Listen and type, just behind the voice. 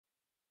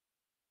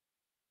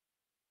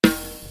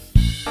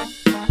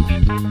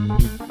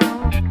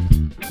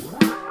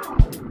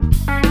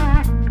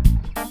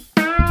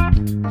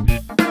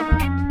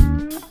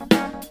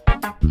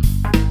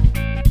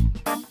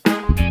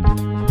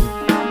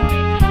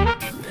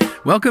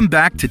Welcome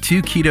back to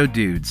Two Keto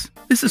Dudes.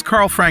 This is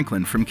Carl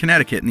Franklin from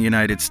Connecticut in the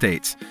United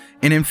States.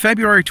 And in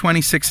February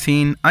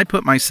 2016, I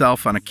put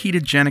myself on a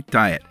ketogenic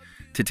diet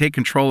to take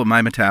control of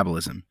my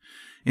metabolism.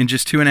 In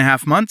just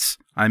 2.5 months,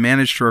 I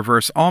managed to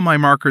reverse all my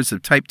markers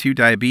of type 2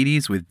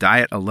 diabetes with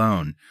diet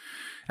alone.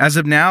 As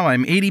of now,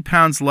 I'm 80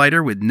 pounds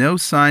lighter with no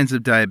signs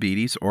of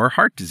diabetes or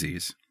heart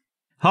disease.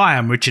 Hi,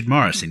 I'm Richard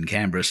Morris in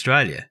Canberra,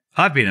 Australia.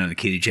 I've been on a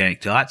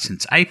ketogenic diet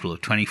since April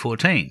of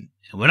 2014.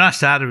 When I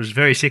started, I was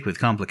very sick with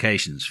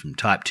complications from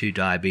type 2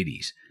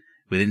 diabetes.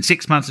 Within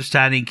 6 months of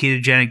starting a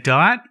ketogenic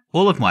diet,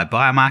 all of my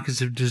biomarkers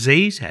of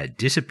disease had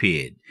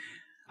disappeared.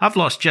 I've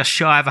lost just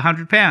shy of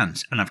 100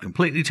 pounds, and I've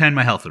completely turned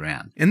my health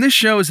around. And this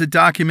show is a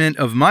document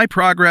of my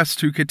progress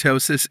to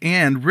ketosis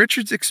and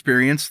Richard's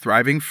experience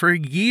thriving for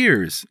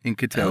years in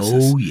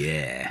ketosis. Oh,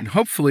 yeah. And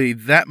hopefully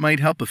that might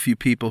help a few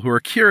people who are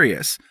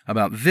curious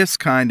about this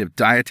kind of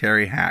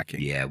dietary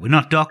hacking. Yeah, we're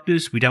not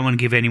doctors. We don't want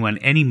to give anyone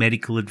any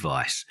medical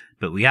advice,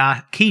 but we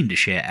are keen to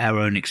share our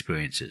own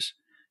experiences.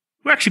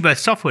 We're actually both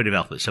software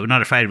developers, so we're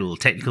not afraid of a little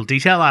technical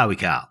detail, are we,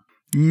 Carl?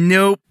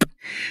 Nope.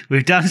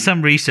 We've done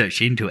some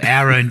research into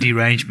our own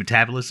deranged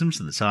metabolisms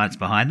and the science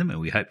behind them, and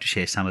we hope to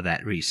share some of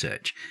that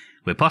research.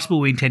 Where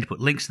possible, we intend to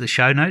put links to the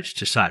show notes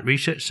to cite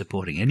research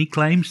supporting any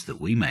claims that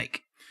we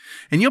make.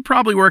 And you'll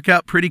probably work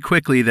out pretty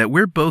quickly that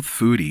we're both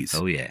foodies.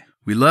 Oh, yeah.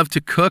 We love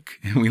to cook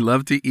and we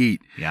love to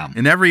eat. Yum.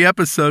 In every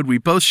episode, we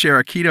both share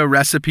a keto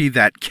recipe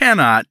that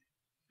cannot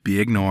be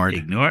ignored.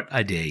 Ignore it,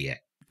 I dare you.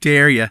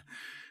 Dare ya.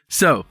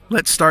 So,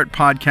 let's start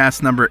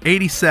podcast number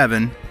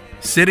 87,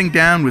 Sitting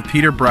Down with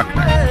Peter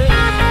Brukner.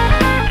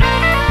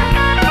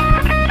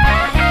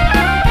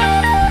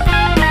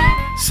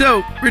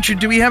 So, Richard,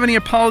 do we have any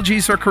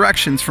apologies or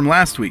corrections from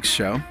last week's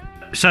show?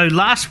 So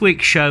last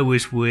week's show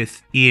was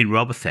with Ian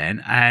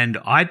Roberthan, and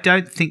I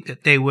don't think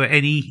that there were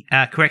any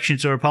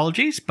corrections or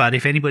apologies, but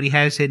if anybody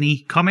has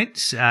any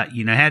comments,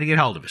 you know how to get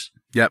hold of us.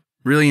 Yep,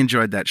 really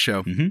enjoyed that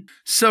show. Mm-hmm.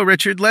 So,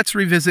 Richard, let's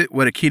revisit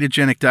what a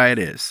ketogenic diet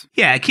is.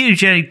 Yeah, a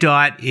ketogenic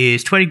diet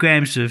is 20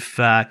 grams of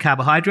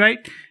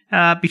carbohydrate,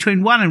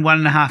 between 1 and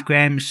 1.5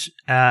 grams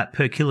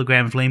per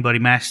kilogram of lean body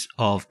mass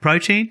of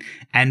protein,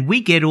 and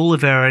we get all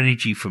of our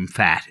energy from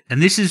fat.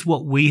 And this is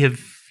what we have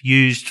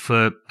used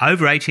for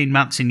over 18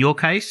 months in your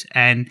case,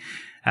 and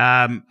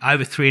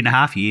over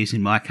 3.5 years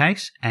in my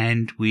case,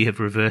 and we have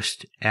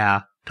reversed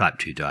our type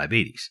 2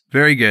 diabetes.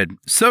 Very good.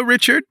 So,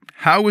 Richard,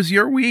 how was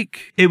your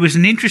week? It was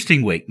an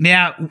interesting week.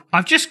 Now,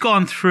 I've just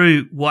gone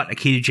through what a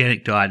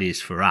ketogenic diet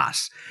is for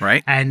us.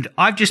 Right. And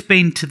I've just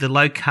been to the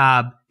Low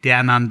Carb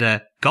Down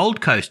Under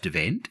Gold Coast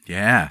event.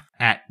 Yeah.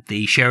 At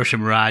the Sheraton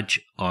Mirage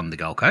on the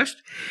Gold Coast.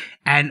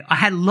 And I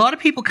had a lot of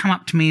people come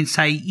up to me and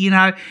say, you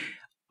know,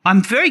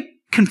 I'm very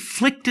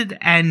conflicted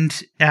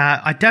and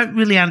I don't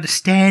really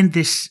understand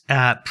this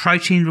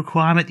protein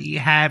requirement that you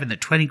have and the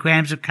 20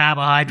 grams of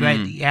carbohydrate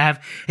that you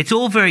have. It's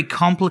all very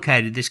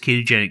complicated, this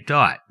ketogenic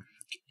diet.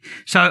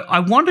 So I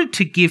wanted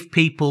to give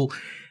people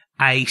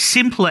a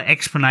simpler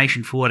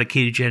explanation for what a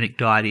ketogenic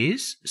diet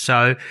is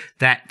so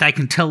that they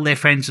can tell their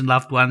friends and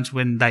loved ones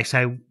when they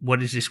say,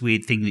 what is this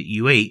weird thing that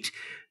you eat?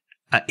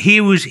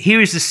 Here is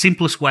the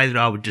simplest way that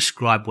I would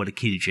describe what a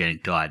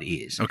ketogenic diet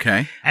is.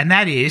 Okay. And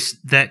that is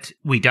that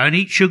we don't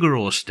eat sugar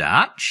or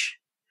starch,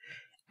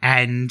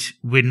 and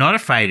we're not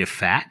afraid of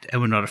fat, and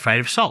we're not afraid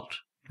of salt.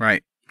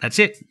 Right. That's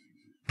it.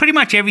 Pretty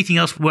much everything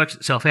else works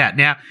itself out.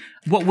 Now,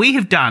 what we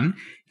have done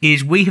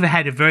is we have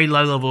had a very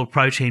low level of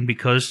protein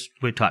because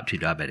we're type 2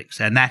 diabetics,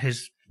 and that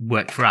has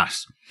worked for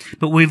us.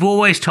 But we've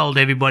always told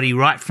everybody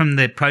right from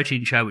the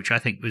protein show, which I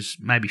think was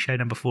maybe show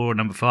number 4 or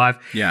number 5,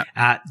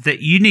 that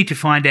you need to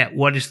find out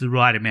what is the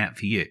right amount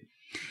for you.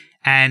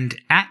 And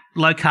at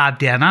Low Carb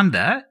Down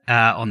Under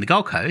on the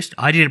Gold Coast,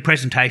 I did a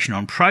presentation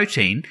on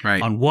protein,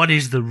 on what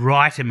is the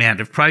right amount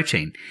of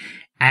protein.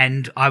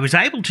 And I was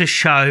able to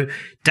show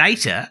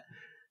data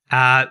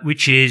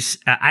which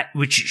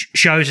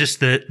shows us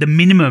the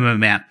minimum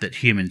amount that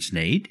humans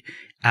need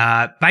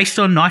based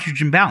on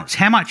nitrogen balance.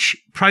 How much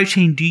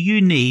protein do you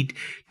need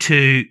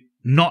to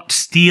not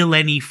steal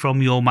any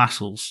from your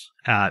muscles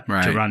to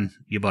run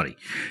your body?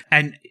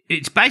 And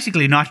it's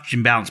basically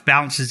nitrogen balance.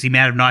 Balances the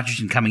amount of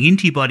nitrogen coming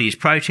into your body as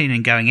protein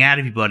and going out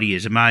of your body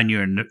as ammonia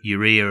and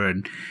urea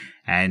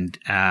and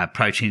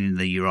protein in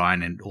the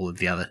urine and all of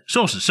the other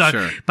sources.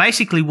 So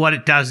basically what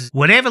it does is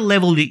whatever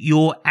level that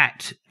you're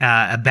at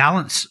a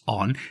balance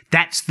on,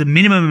 that's the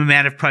minimum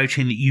amount of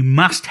protein that you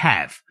must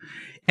have.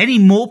 Any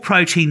more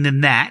protein than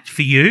that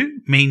for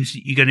you means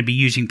you're going to be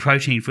using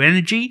protein for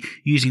energy.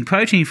 Using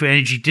protein for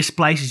energy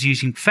displaces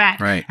using fat.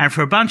 Right. And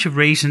for a bunch of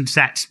reasons,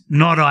 that's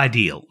not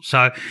ideal.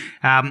 So,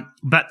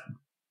 but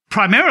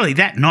primarily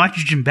that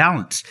nitrogen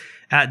balance,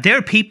 there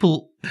are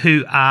people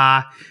who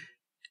are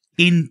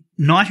in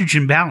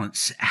nitrogen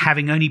balance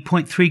having only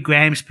 0.3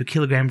 grams per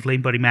kilogram of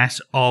lean body mass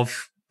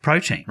of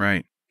protein.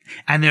 Right.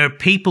 And there are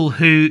people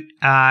who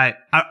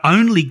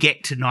only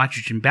get to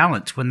nitrogen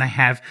balance when they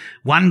have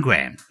 1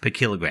 gram per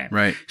kilogram.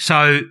 Right.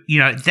 So, you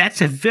know,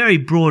 that's a very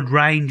broad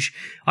range.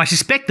 I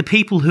suspect the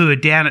people who are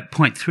down at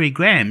 0.3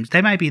 grams,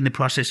 they may be in the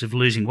process of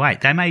losing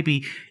weight. They may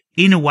be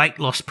in a weight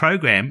loss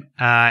program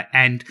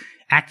and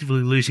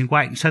actively losing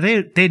weight. And so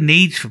their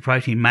needs for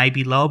protein may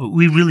be lower, but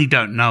we really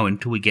don't know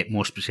until we get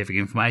more specific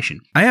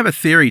information. I have a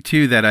theory,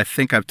 too, that I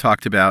think I've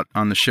talked about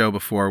on the show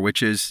before,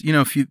 which is,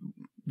 if you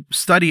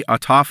study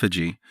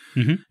autophagy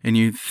and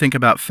you think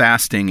about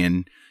fasting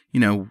and,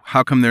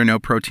 how come there are no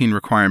protein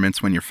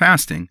requirements when you're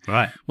fasting?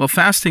 Right. Well,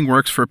 fasting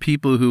works for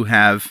people who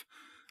have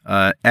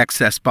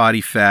excess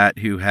body fat,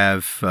 who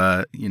have,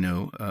 a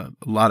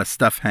lot of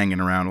stuff hanging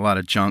around, a lot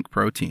of junk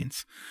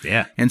proteins.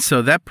 Yeah. And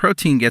so that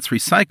protein gets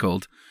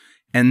recycled.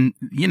 And,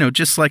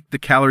 just like the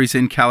calories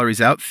in,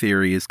 calories out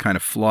theory is kind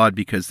of flawed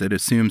because it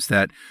assumes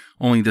that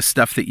only the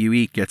stuff that you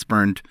eat gets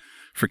burned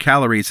for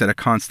calories at a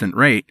constant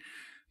rate.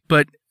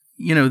 But,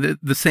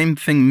 the same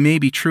thing may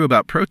be true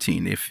about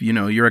protein. If,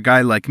 you're a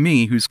guy like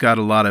me who's got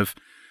a lot of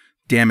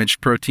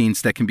damaged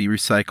proteins that can be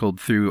recycled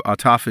through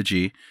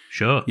autophagy,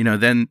 sure,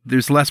 then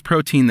there's less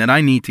protein that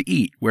I need to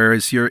eat.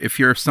 Whereas if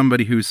you're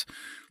somebody who's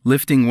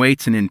lifting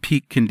weights and in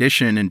peak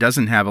condition and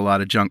doesn't have a lot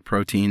of junk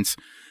proteins,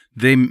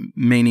 they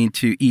may need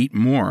to eat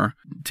more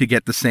to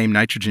get the same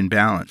nitrogen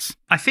balance.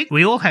 I think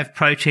we all have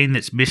protein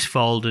that's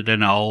misfolded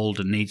and old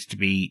and needs to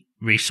be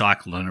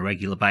recycled on a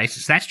regular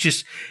basis. That's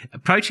just,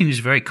 protein is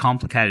a very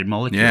complicated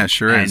molecule. Yeah,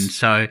 sure is. And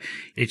so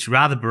it's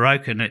rather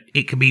baroque, and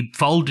it can be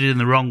folded in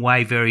the wrong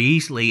way very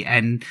easily,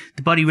 and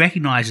the body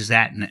recognizes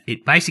that, and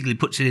it basically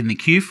puts it in the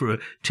queue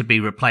to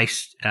be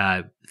replaced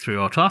through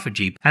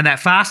autophagy. And that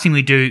fasting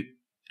we do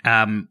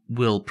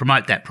will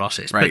promote that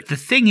process. Right. But the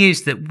thing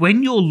is that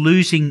when you're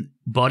losing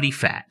body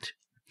fat,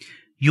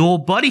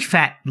 your body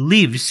fat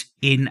lives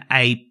in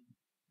a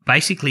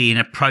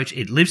protein.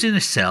 It lives in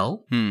a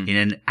cell, in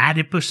an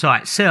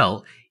adipocyte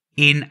cell,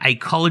 in a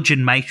collagen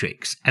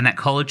matrix, and that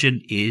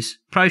collagen is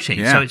protein.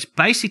 Yeah. So it's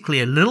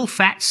basically a little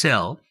fat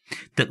cell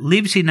that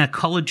lives in a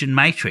collagen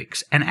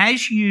matrix. And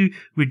as you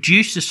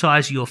reduce the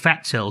size of your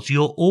fat cells,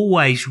 you're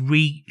always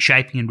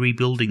reshaping and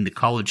rebuilding the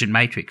collagen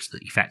matrix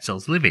that your fat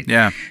cells live in.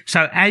 Yeah.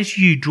 So as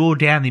you draw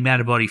down the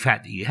amount of body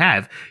fat that you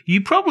have,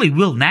 you probably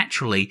will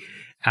naturally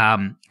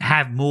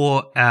have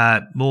more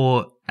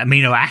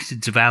amino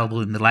acids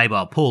available in the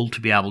labile pool to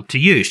be able to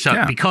use.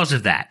 So because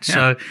of that,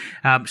 so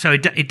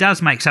it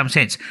does make some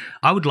sense.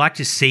 I would like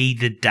to see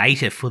the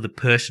data for the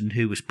person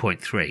who was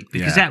 0.3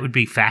 because that would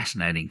be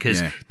fascinating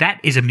because that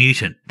is a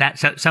mutant.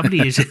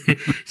 Somebody is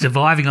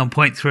surviving on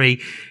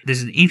 0.3.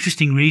 There's an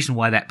interesting reason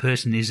why that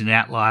person is an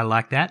outlier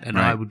like that, and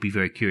I would be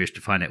very curious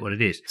to find out what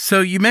it is.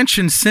 So you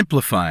mentioned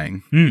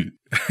simplifying. All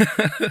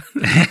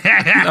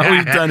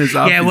we've done is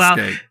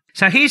obfuscate.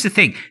 So here's the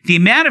thing. The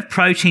amount of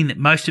protein that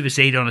most of us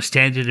eat on a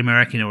standard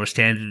American or a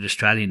standard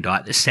Australian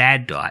diet, the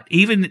SAD diet,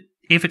 even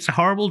if it's a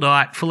horrible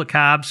diet full of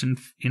carbs and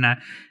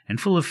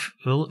full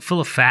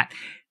of fat,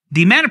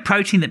 the amount of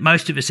protein that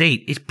most of us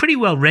eat is pretty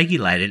well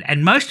regulated,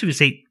 and most of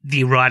us eat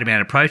the right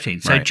amount of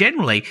protein. So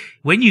generally,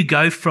 when you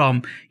go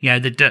from,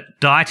 the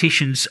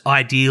dietitian's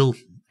ideal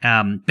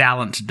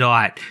balanced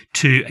diet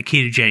to a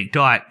ketogenic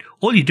diet,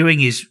 all you're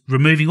doing is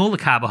removing all the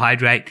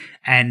carbohydrate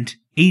and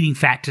eating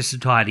fat to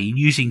satiety and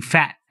using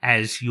fat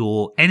as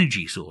your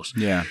energy source.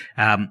 Yeah.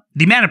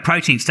 The amount of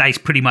protein stays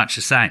pretty much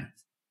the same.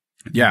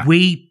 Yeah.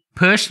 We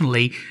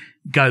personally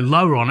go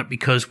lower on it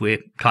because we're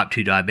type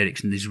 2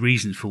 diabetics, and there's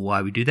reasons for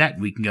why we do that.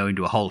 We can go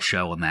into a whole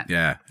show on that.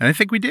 Yeah. And I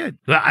think we did.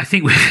 Well, I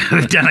think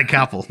we've done a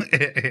couple.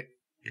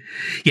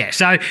 Yeah,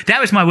 so that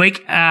was my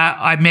week.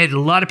 I met a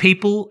lot of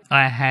people.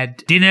 I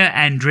had dinner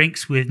and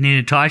drinks with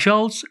Nina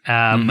Teicholz.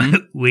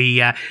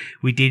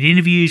 We did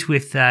interviews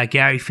with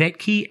Gary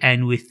Fettke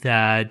and with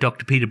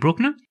Dr. Peter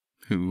Brukner,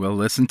 who we'll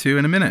listen to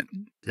in a minute.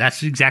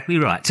 That's exactly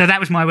right. So that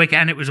was my week,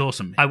 and it was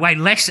awesome. I weighed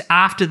less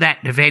after that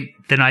event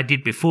than I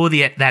did before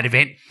that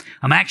event.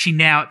 I'm actually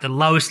now at the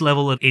lowest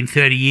level in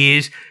 30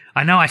 years.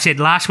 I know I said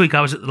last week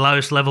I was at the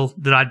lowest level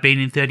that I'd been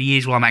in 30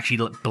 years. Well, I'm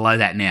actually below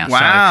that now.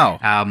 Wow.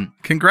 So,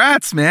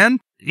 congrats, man.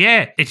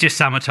 Yeah, it's just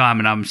summertime,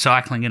 and I'm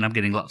cycling, and I'm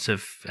getting lots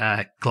of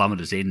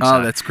kilometers in.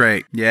 Oh, that's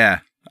great. Yeah.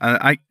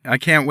 I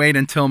can't wait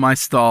until my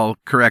stall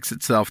corrects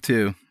itself,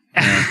 too.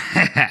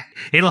 Yeah.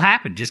 It'll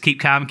happen. Just keep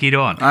calm and keep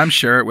on. I'm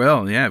sure it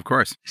will. Yeah, of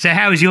course. So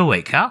how was your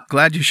week, Carl?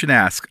 Glad you should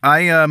ask.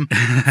 I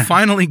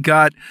finally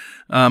got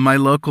my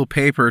local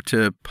paper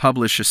to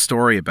publish a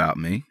story about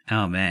me.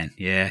 Oh, man.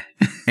 Yeah.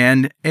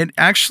 And it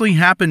actually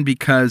happened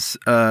because,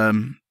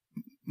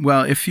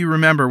 if you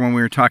remember when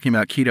we were talking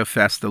about Keto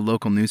Fest, the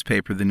local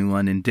newspaper, the New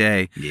London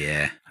Day,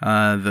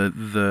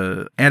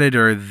 the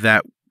editor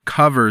that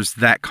covers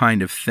that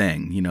kind of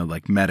thing,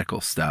 like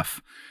medical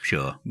stuff,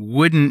 sure,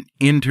 wouldn't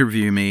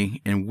interview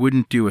me and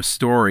wouldn't do a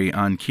story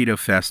on Keto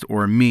Fest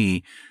or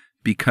me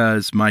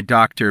because my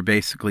doctor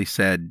basically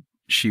said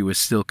she was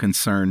still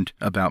concerned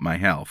about my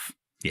health.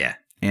 Yeah.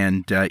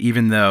 And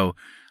even though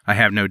I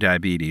have no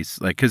diabetes,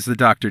 because the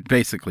doctor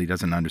basically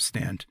doesn't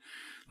understand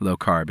low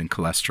carb and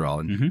cholesterol,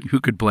 and who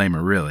could blame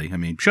her, really? I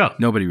mean, sure,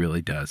 nobody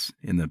really does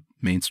in the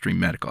mainstream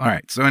medical. All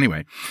right. So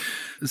anyway,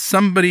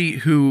 somebody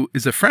who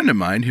is a friend of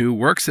mine who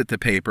works at the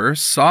paper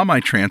saw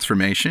my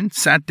transformation,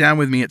 sat down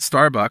with me at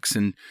Starbucks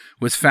and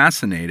was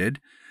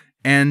fascinated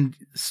and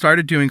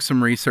started doing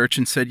some research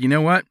and said, you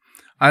know what?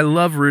 I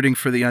love rooting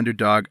for the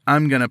underdog.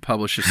 I'm going to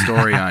publish a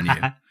story on you.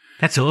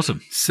 That's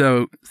awesome.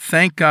 So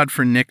thank God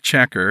for Nick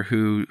Checker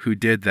who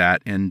did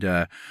that.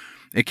 And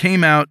it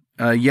came out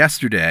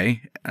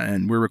yesterday,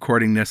 and we're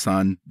recording this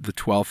on the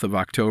 12th of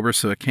October,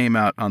 so it came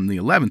out on the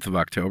 11th of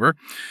October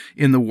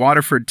in the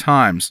Waterford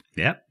Times.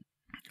 Yep.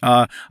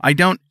 I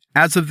don't,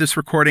 as of this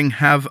recording,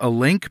 have a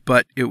link,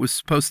 but it was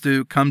supposed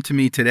to come to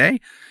me today,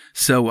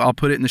 so I'll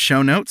put it in the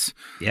show notes.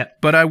 Yep.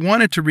 But I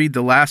wanted to read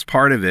the last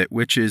part of it,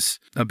 which is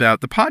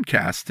about the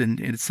podcast, and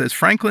it says,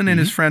 Franklin and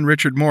his friend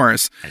Richard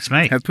Morris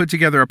have put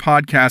together a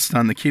podcast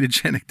on the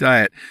ketogenic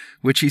diet,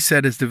 which he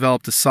said has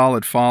developed a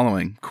solid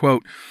following.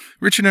 Quote,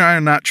 Richard and I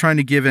are not trying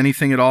to give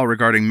anything at all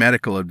regarding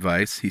medical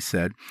advice, he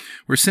said.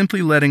 We're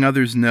simply letting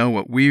others know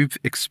what we've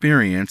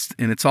experienced,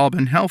 and it's all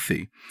been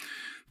healthy.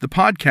 The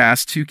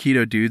podcast, Two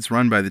Keto Dudes,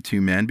 run by the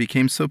two men,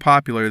 became so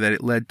popular that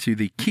it led to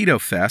the Keto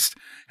Fest,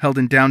 held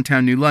in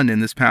downtown New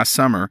London this past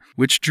summer,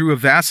 which drew a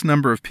vast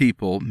number of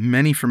people,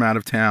 many from out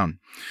of town.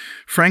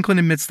 Franklin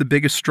admits the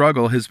biggest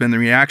struggle has been the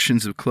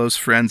reactions of close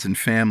friends and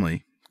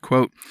family.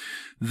 Quote,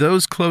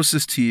 those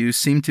closest to you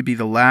seem to be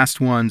the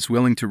last ones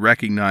willing to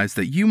recognize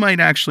that you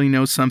might actually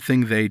know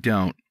something they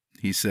don't,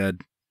 he said.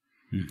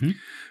 Mm-hmm.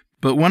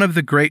 But one of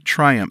the great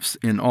triumphs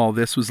in all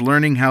this was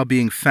learning how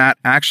being fat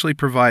actually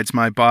provides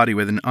my body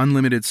with an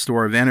unlimited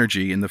store of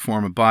energy in the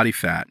form of body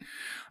fat.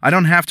 I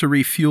don't have to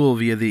refuel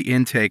via the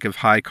intake of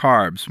high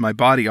carbs. My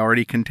body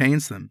already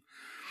contains them.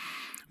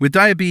 With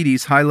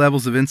diabetes, high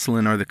levels of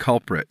insulin are the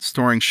culprit,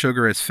 storing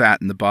sugar as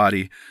fat in the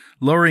body.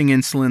 Lowering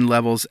insulin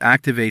levels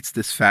activates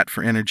this fat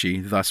for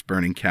energy, thus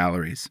burning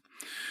calories.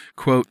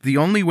 Quote, the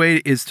only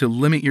way is to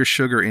limit your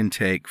sugar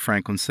intake,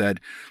 Franklin said.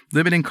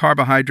 Limiting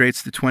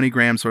carbohydrates to 20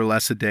 grams or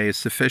less a day is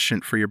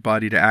sufficient for your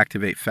body to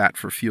activate fat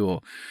for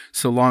fuel,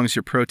 so long as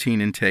your protein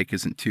intake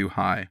isn't too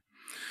high.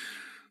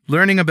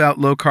 Learning about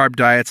low-carb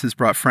diets has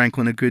brought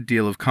Franklin a good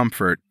deal of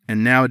comfort,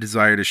 and now a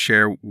desire to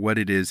share what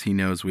it is he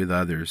knows with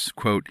others.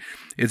 Quote,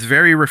 it's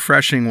very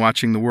refreshing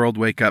watching the world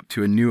wake up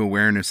to a new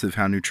awareness of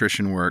how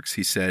nutrition works,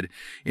 he said.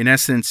 In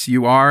essence,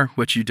 you are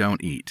what you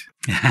don't eat.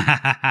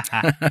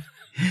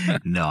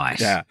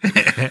 Nice. Yeah.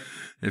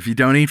 If you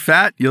don't eat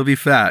fat, you'll be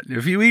fat.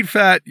 If you eat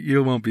fat,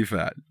 you won't be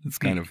fat. It's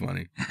kind of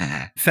funny.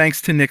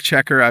 Thanks to Nick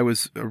Checker, I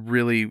was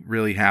really,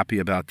 really happy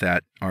about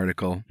that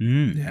article.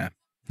 Yeah.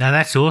 Now,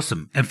 that's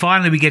awesome. And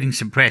finally, we're getting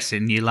some press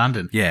in New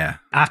London. Yeah.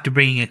 After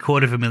bringing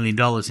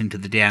 $250,000 into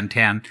the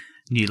downtown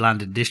New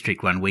London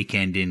district one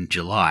weekend in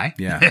July.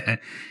 Yeah.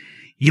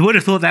 You would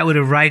have thought that would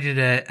have rated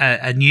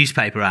a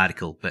newspaper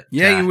article. But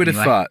yeah, you would have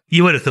thought.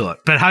 You would have thought.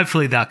 But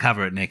hopefully they'll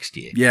cover it next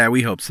year. Yeah,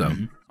 we hope so.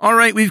 Mm-hmm. All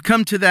right, we've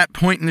come to that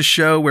point in the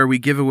show where we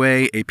give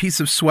away a piece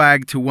of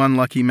swag to one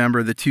lucky member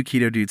of the Two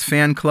Keto Dudes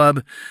fan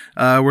club.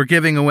 We're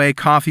giving away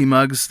coffee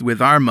mugs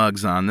with our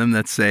mugs on them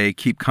that say,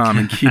 keep calm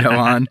and keto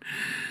on.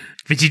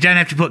 But you don't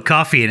have to put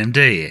coffee in them,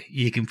 do you?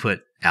 You can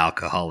put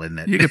alcohol in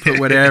it. You can put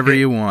whatever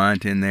you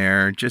want in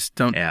there. Just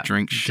don't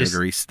drink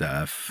sugary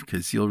stuff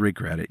because you'll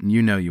regret it, and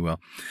you know you will.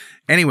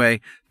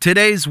 Anyway,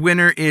 today's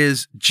winner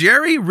is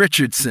Jerry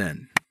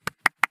Richardson.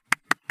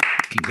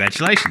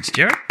 Congratulations,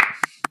 Jerry.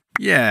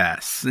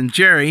 Yes, and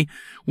Jerry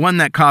won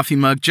that coffee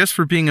mug just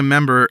for being a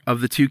member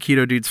of the Two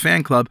Keto Dudes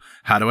fan club.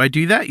 How do I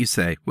do that, you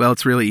say? Well,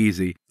 it's really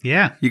easy.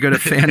 Yeah. You go to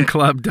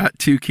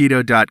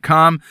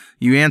fanclub.2keto.com.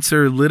 You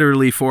answer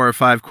literally 4 or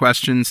 5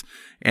 questions,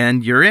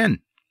 and you're in.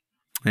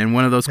 And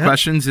one of those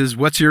questions is,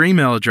 what's your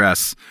email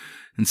address?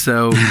 And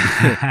so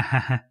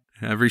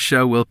every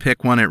show we'll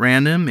pick one at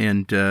random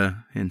and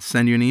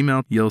send you an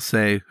email. You'll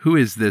say, who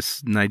is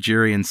this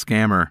Nigerian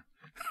scammer?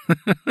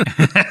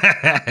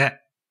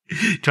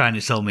 Trying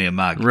to sell me a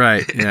mug.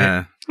 Right,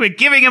 yeah. We're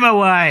giving them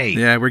away.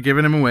 Yeah, we're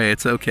giving them away.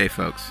 It's okay,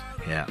 folks.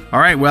 Yeah. All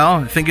right, well,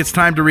 I think it's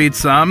time to read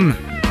some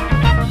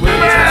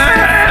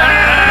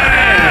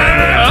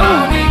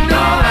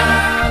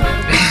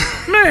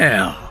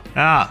mail.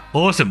 Ah,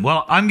 awesome.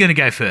 Well, I'm going to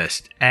go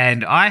first.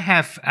 And I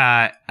have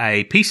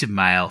a piece of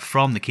mail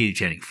from the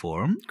Ketogenic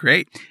Forum.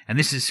 Great. And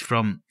this is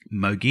from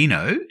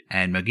Mogino.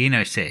 And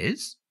Mogino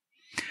says,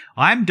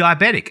 I'm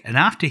diabetic, and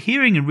after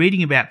hearing and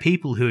reading about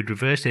people who had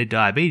reversed their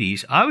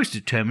diabetes, I was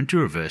determined to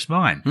reverse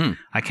mine.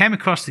 I came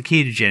across the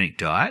ketogenic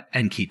diet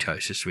and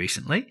ketosis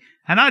recently,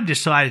 and I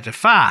decided to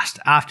fast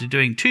after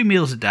doing 2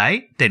 meals a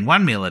day, then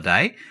 1 meal a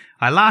day.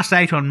 I last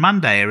ate on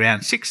Monday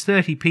around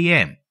 6:30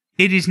 p.m.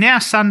 It is now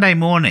Sunday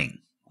morning.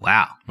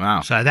 Wow.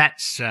 So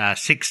that's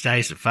 6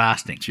 days of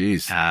fasting.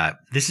 Jeez.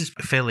 This is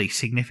fairly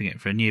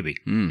significant for a newbie.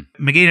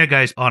 Magino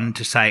goes on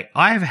to say,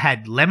 I have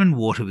had lemon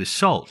water with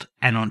salt,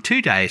 and on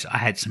 2 days I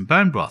had some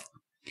bone broth.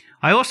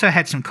 I also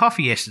had some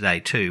coffee yesterday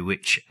too,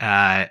 which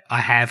I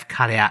have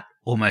cut out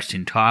almost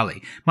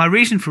entirely. My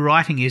reason for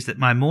writing is that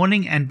my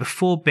morning and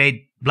before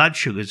bed blood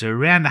sugars are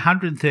around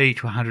 130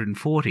 to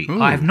 140.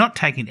 Ooh. I have not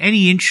taken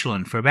any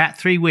insulin for about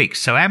 3 weeks,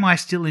 so am I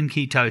still in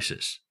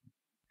ketosis?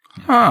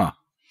 Huh.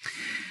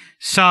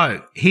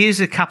 So here's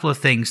a couple of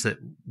things that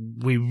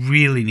we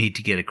really need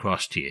to get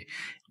across to you.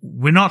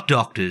 We're not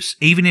doctors.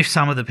 Even if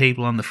some of the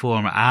people on the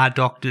forum are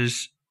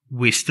doctors,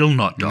 we're still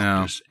not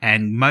doctors. No.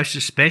 And most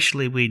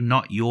especially, we're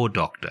not your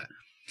doctor.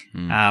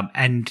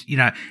 And,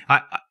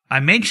 I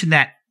mentioned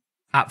that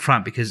up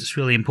front because it's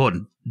really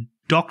important.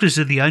 Doctors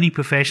are the only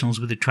professionals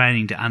with the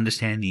training to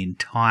understand the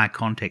entire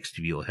context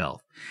of your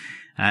health.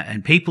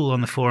 And people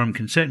on the forum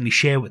can certainly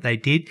share what they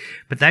did,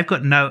 but they've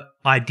got no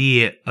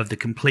idea of the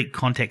complete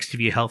context of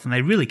your health, and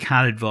they really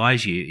can't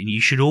advise you. And you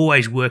should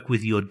always work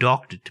with your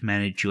doctor to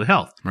manage your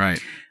health.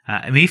 Right.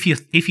 If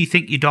you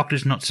think your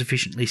doctor's not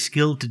sufficiently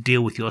skilled to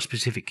deal with your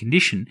specific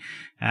condition,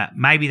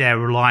 maybe they're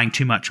relying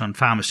too much on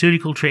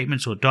pharmaceutical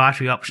treatments or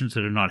dietary options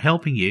that are not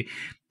helping you,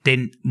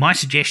 then my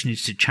suggestion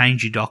is to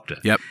change your doctor.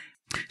 Yep.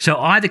 So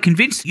either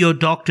convince your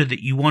doctor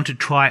that you want to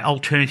try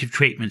alternative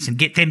treatments and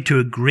get them to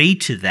agree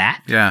to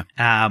that. Yeah.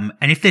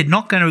 And if they're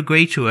not going to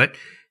agree to it,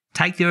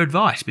 take their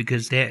advice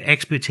because their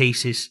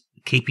expertise is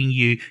keeping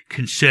you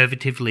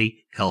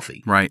conservatively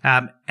healthy. Right.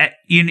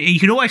 You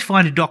can always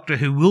find a doctor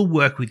who will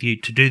work with you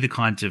to do the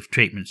kinds of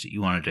treatments that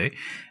you want to do.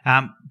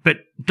 But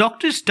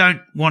doctors don't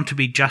want to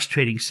be just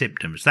treating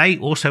symptoms. They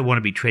also want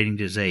to be treating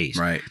disease.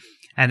 Right.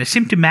 And a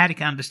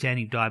symptomatic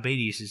understanding of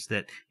diabetes is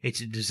that it's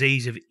a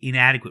disease of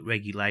inadequate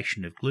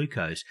regulation of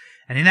glucose.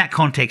 And in that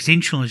context,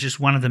 insulin is just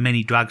one of the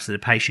many drugs that a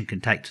patient can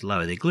take to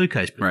lower their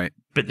glucose.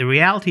 But the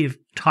reality of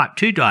type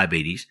 2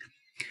 diabetes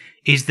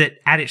is that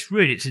at its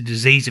root, it's a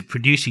disease of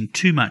producing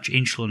too much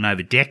insulin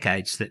over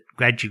decades that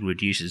gradually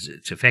reduces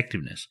its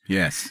effectiveness.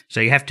 Yes.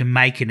 So you have to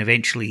make and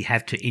eventually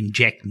have to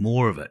inject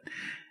more of it.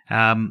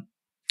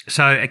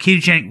 So a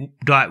ketogenic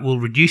diet will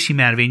reduce the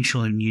amount of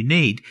insulin you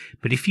need,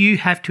 but if you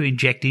have to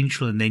inject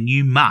insulin, then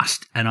you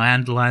must, and I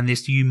underline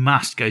this, you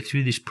must go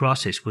through this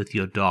process with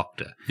your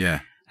doctor.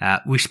 Yeah.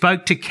 We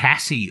spoke to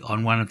Cassie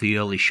on one of the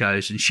early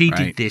shows, and she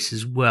did this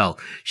as well.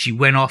 She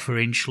went off her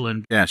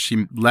insulin. Yeah,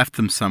 she left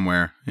them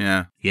somewhere.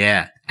 Yeah.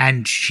 Yeah,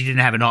 and she didn't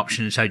have an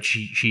option, so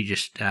she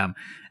just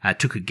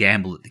took a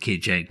gamble that the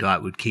ketogenic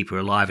diet would keep her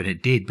alive, and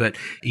it did. But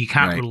you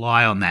can't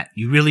rely on that.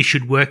 You really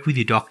should work with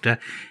your doctor,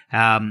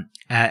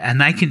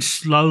 and they can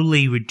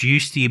slowly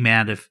reduce the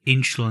amount of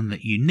insulin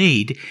that you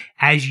need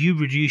as you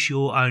reduce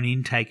your own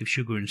intake of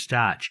sugar and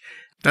starch.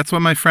 That's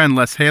what my friend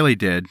Les Haley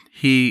did.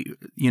 He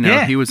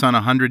was on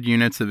 100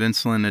 units of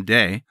insulin a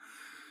day,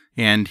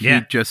 and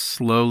he just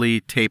slowly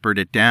tapered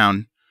it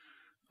down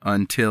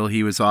until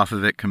he was off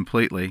of it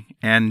completely.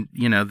 And,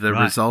 the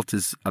result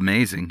is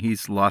amazing.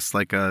 He's lost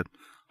like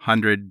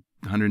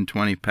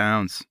 120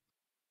 pounds.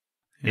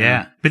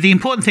 Yeah. But the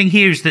important thing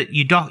here is that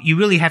you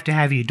really have to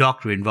have your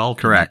doctor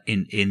involved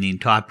in the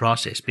entire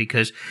process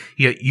because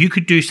you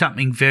could do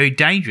something very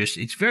dangerous.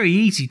 It's very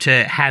easy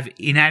to have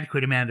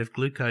inadequate amount of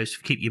glucose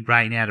to keep your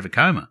brain out of a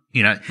coma.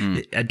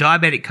 A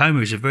diabetic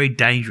coma is a very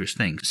dangerous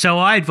thing. So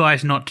I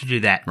advise not to do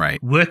that.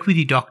 Right. Work with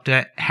your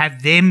doctor,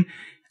 have them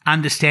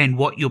understand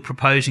what you're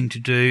proposing to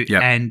do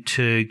and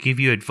to give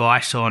you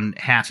advice on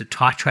how to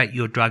titrate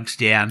your drugs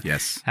down.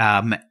 Yes.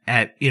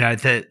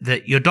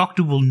 That your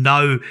doctor will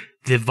know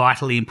the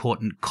vitally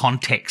important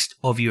context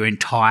of your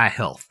entire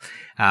health.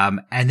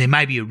 And there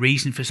may be a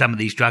reason for some of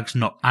these drugs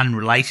not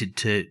unrelated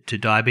to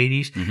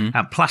diabetes. Mm-hmm.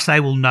 Plus, they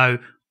will know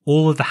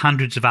all of the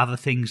hundreds of other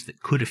things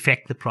that could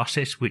affect the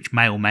process, which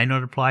may or may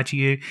not apply to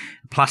you.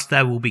 Plus,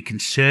 they will be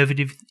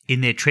conservative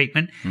in their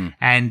treatment.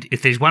 And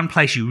if there's one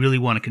place you really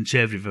want a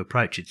conservative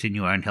approach, it's in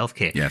your own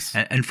healthcare. Yes.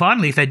 And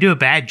finally, if they do a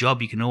bad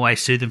job, you can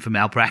always sue them for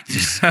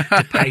malpractice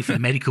to pay for the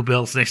medical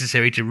bills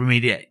necessary to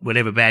remediate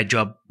whatever bad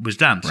job was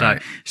done.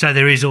 Right. So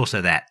there is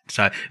also that.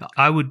 So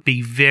I would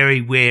be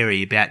very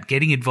wary about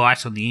getting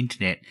advice on the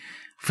internet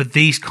for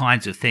these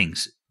kinds of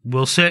things.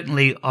 We'll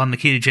certainly on the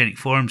ketogenic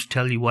forums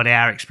tell you what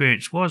our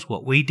experience was,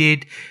 what we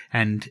did,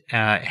 and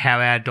how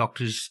our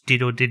doctors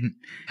did or didn't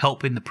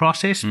help in the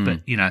process.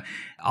 But,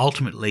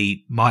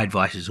 ultimately my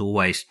advice is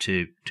always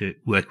to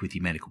work with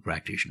your medical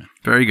practitioner.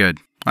 Very good.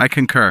 I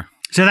concur.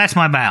 So that's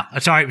my mail.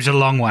 Sorry, it was a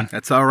long one.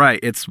 That's all right.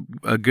 It's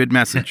a good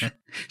message.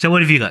 So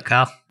what have you got,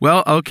 Carl?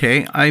 Well,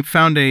 okay. I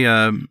found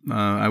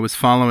I was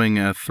following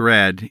a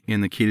thread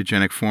in the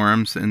ketogenic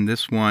forums, and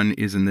this one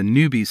is in the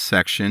newbies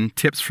section,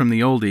 tips from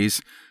the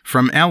oldies,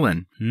 from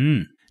Ellen.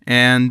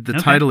 And the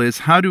title is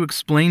How to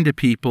Explain to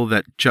People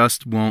That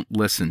Just Won't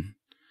Listen.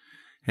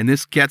 And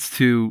this gets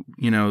to,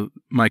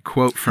 my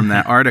quote from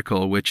that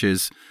article, which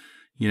is,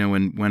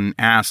 when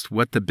asked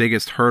what the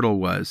biggest hurdle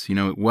was,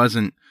 it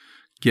wasn't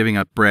giving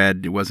up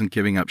bread, it wasn't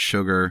giving up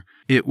sugar,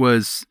 it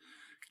was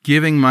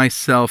giving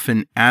myself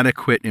an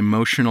adequate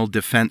emotional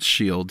defense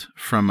shield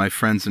from my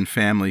friends and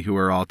family who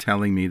were all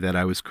telling me that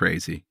I was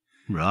crazy.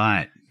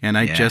 Right. And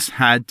I just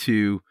had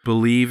to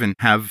believe and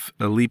have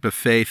a leap of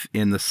faith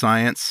in the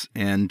science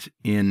and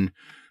in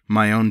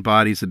my own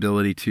body's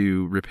ability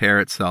to repair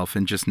itself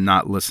and just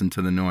not listen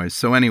to the noise.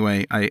 So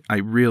anyway, I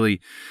really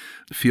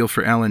feel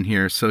for Ellen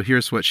here. So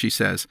here's what she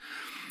says.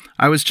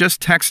 I was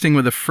just texting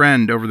with a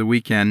friend over the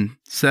weekend,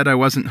 said I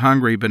wasn't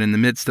hungry, but in the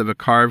midst of a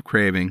carb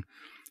craving.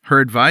 Her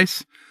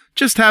advice?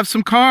 Just have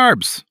some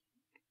carbs.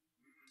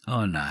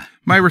 Oh, no.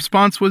 My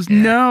response was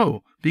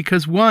no,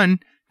 because one,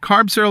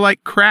 carbs are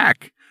like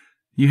crack.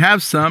 You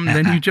have some,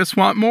 then you just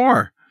want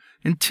more.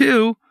 And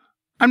two,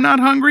 I'm not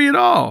hungry at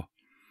all.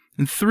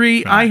 And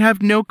 3, Right. I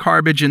have no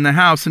garbage in the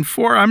house. And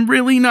 4, I'm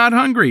really not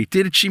hungry.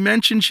 Did she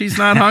mention she's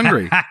not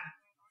hungry?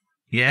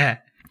 Yeah.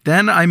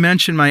 Then I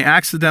mentioned my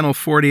accidental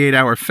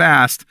 48-hour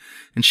fast,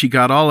 and she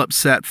got all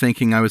upset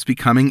thinking I was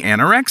becoming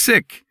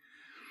anorexic.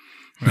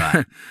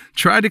 Right.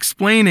 Tried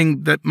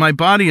explaining that my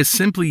body is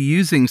simply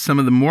using some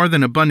of the more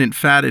than abundant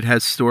fat it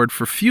has stored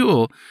for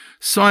fuel,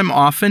 so I'm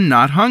often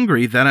not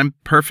hungry, that I'm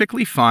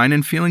perfectly fine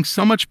and feeling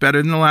so much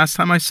better than the last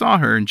time I saw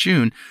her in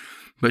June.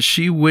 But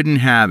she wouldn't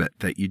have it,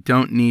 that you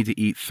don't need to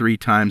eat 3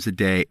 times a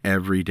day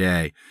every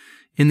day.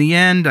 In the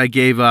end, I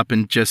gave up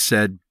and just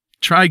said,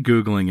 try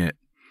Googling it.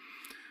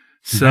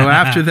 So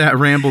after that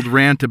rambled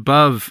rant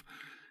above,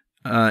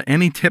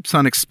 any tips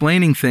on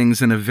explaining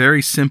things in a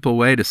very simple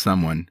way to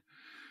someone?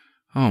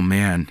 Oh,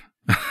 man.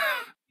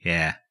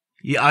 Yeah.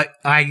 Yeah,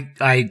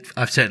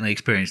 I've certainly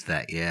experienced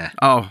that, yeah.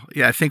 Oh,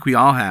 yeah, I think we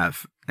all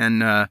have.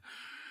 And I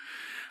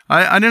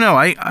don't know.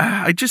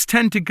 I just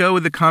tend to go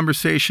with the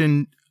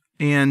conversation,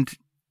 and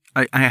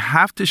I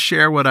have to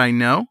share what I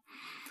know.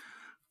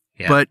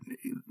 Yeah. But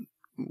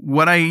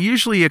what I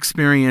usually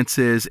experience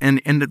is,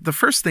 and the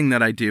first thing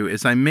that I do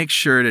is I make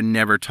sure to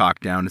never talk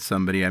down to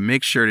somebody. I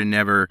make sure to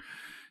never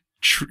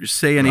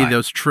say any of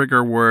those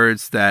trigger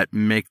words that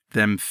make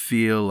them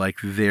feel like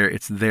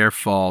it's their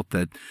fault,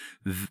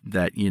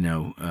 that you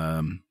know,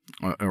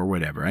 or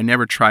whatever. I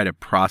never try to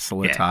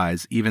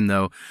proselytize, even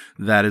though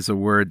that is a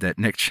word that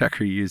Nick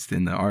Checker used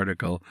in the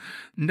article.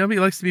 Nobody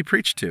likes to be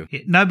preached to. Yeah,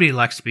 nobody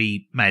likes to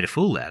be made a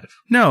fool out of.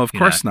 No, of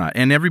course not.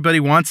 And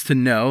everybody wants to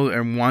know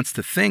and wants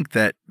to think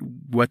that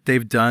what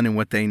they've done and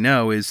what they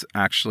know is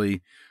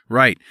actually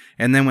right.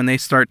 And then when they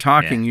start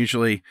talking,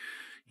 usually,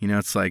 you know,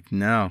 it's like,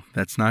 no,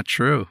 that's not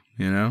true,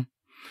 you know?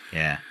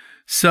 Yeah.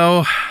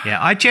 So,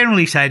 yeah, I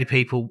generally say to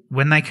people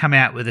when they come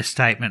out with a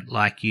statement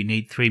like you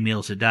need 3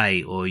 meals a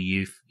day, or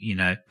you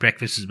know,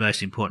 breakfast is the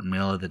most important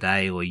meal of the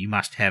day, or you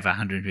must have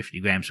 150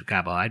 grams of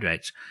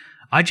carbohydrates,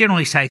 I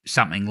generally say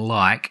something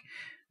like,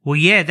 well,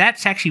 yeah,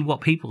 that's actually what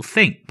people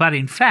think, but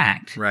in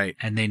fact,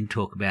 and then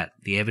talk about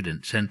the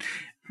evidence. And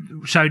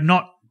so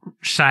not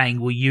saying,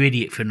 well, you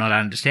idiot for not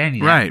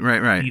understanding that.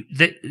 Right.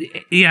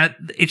 You know,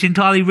 it's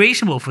entirely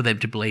reasonable for them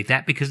to believe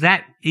that, because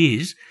that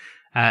is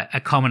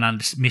a common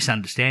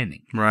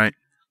misunderstanding. Right.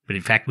 But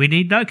in fact, we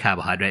need no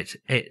carbohydrates.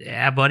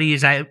 Our body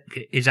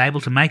is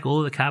able to make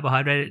all the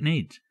carbohydrate it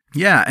needs.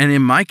 Yeah, and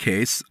in my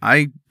case,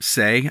 I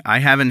say I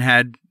haven't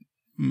had.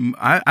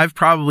 I've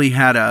probably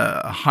had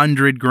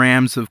 100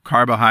 grams of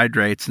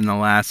carbohydrates in the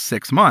last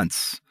 6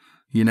 months.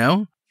 You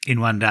know, in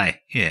one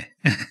day. Yeah.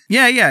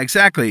 yeah,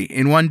 exactly.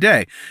 In one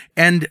day,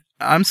 and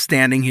I'm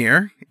standing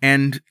here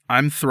and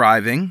I'm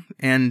thriving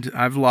and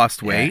I've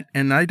lost weight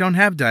and I don't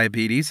have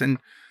diabetes and.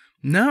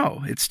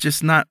 No, it's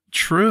just not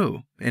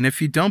true. And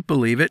if you don't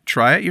believe it,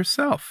 try it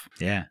yourself.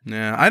 Yeah.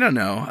 Yeah, I don't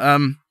know.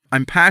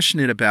 I'm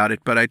passionate about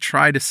it, but I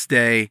try to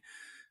stay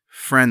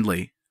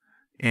friendly.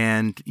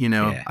 And, you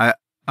know,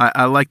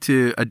 I like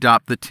to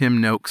adopt the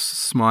Tim Noakes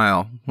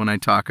smile when I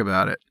talk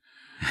about it.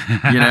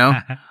 You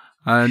know?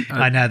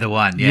 I know the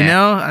one, yeah. You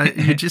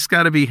know, you just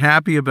got to be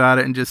happy about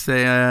it and just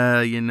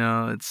say, you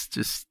know, it's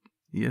just,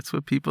 it's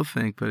what people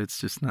think, but it's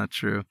just not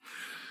true.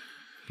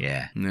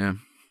 Yeah. Yeah.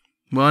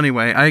 Well,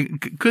 anyway,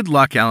 good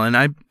luck, Ellen.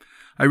 I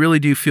really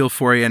do feel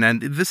for you,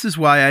 and this is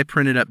why I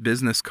printed up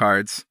business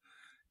cards,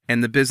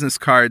 and the business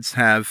cards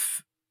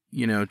have,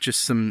 you know,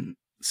 just some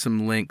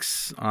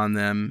links on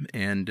them,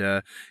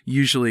 and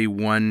usually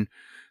one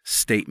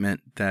statement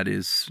that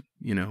is,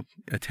 you know,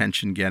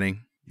 attention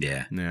getting.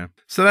 Yeah.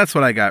 So that's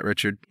what I got,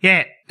 Richard.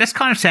 Yeah, that's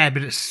kind of sad,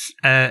 but it's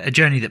a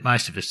journey that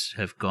most of us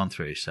have gone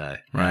through. So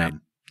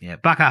yeah,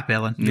 buck up,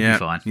 Ellen. You'll be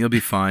fine. You'll be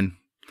fine.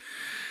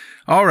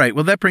 All right.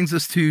 Well, that brings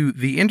us to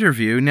the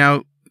interview.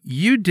 Now,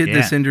 you did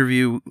this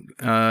interview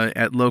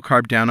at Low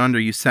Carb Down Under.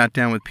 You sat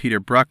down with Peter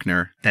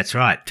Brukner. That's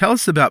right. Tell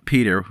us about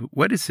Peter.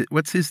 What is it?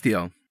 What's his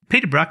deal?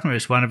 Peter Brukner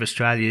is one of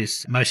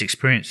Australia's most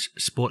experienced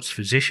sports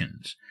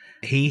physicians.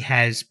 He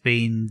has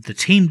been the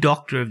team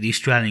doctor of the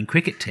Australian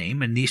cricket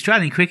team, and the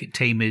Australian cricket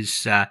team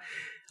is,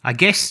 I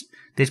guess,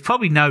 there's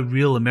probably no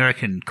real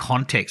American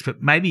context,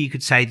 but maybe you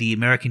could say the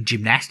American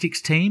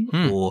gymnastics team,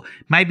 or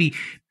maybe...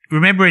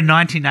 Remember in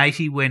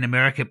 1980 when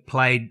America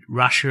played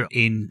Russia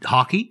in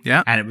hockey?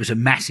 Yeah. And it was a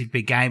massive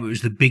big game. It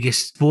was the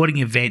biggest sporting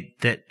event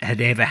that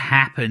had ever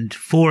happened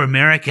for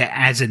America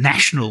as a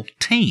national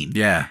team.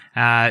 Yeah.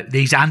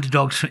 These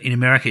underdogs in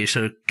America are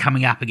sort of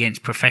coming up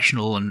against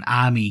professional and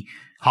army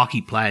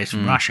hockey players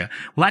from Russia.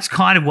 Well, that's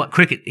kind of what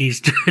cricket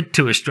is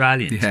to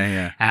Australians.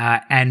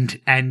 Yeah.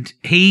 And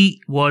he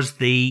was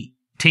the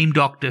team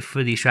doctor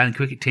for the Australian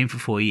cricket team for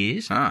 4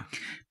 years.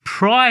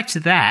 Prior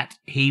to that,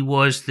 he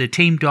was the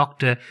team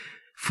doctor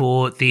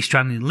for the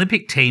Australian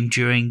Olympic team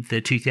during the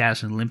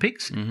 2000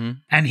 Olympics.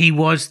 And he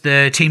was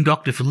the team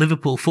doctor for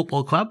Liverpool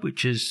Football Club,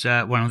 which is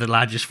one of the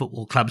largest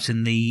football clubs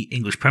in the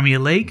English Premier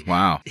League.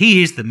 Wow.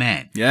 He is the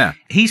man. Yeah.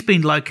 He's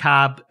been low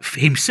carb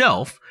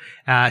himself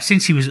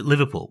since he was at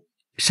Liverpool.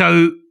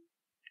 So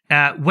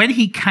when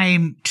he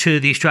came to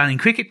the Australian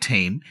cricket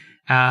team,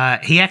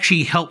 he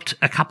actually helped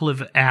a couple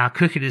of our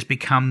cricketers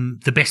become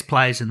the best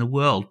players in the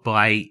world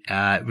by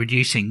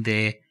reducing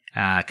their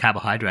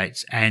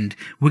carbohydrates. And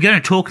we're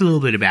going to talk a little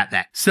bit about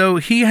that. So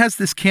he has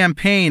this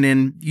campaign,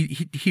 and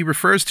he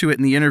refers to it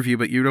in the interview,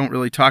 but you don't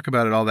really talk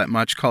about it all that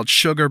much, called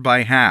Sugar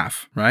by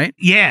Half, right?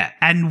 Yeah.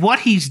 And what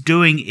he's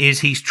doing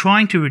is he's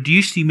trying to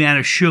reduce the amount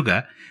of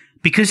sugar,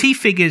 because he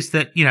figures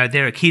that,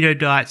 there are keto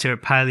diets, there are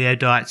paleo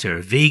diets, there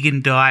are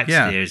vegan diets,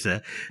 there's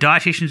the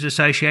Dietitians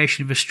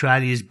Association of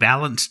Australia's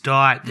balanced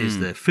diet, there's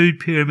the food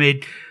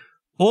pyramid.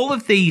 All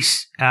of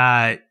these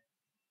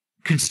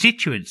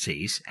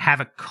constituencies have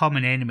a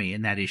common enemy,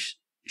 and that is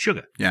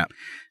sugar. Yeah.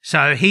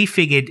 So he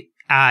figured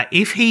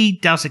if he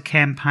does a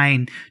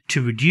campaign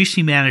to reduce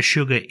the amount of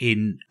sugar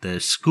in the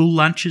school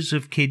lunches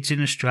of kids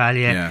in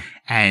Australia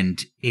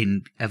and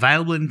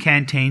available in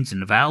canteens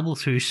and available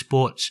through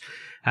sports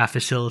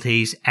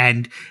facilities,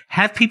 and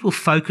have people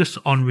focus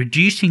on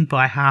reducing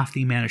by half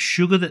the amount of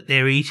sugar that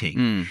they're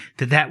eating,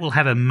 that will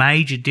have a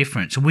major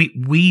difference. And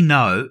we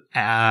know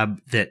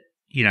that,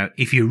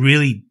 if you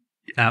really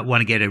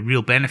want to get a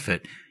real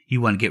benefit, you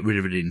want to get rid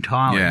of it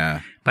entirely.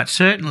 Yeah. But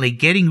certainly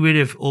getting rid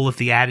of all of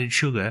the added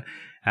sugar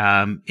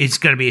is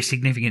going to be a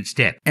significant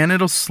step. And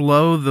it'll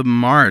slow the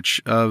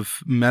march of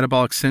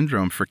metabolic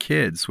syndrome for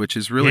kids, which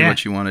is really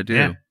what you want to do.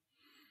 Yeah.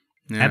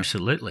 Yeah.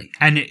 Absolutely.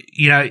 And,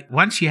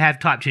 once you have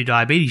type 2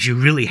 diabetes, you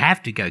really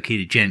have to go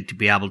ketogenic to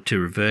be able to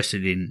reverse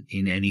it in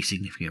any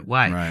significant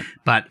way. Right.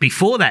 But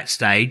before that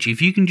stage,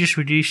 if you can just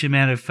reduce the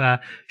amount of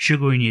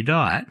sugar in your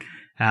diet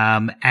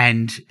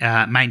and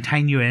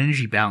maintain your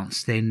energy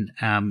balance, then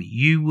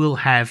you will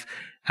have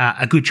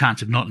a good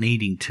chance of not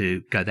needing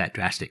to go that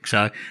drastic.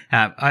 So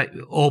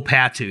all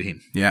power to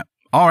him. Yeah.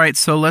 All right.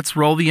 So let's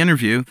roll the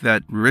interview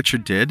that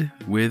Richard did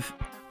with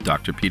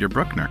Dr. Peter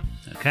Brukner.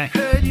 Okay.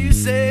 Heard you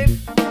say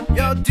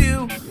you're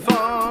due for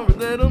a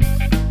little.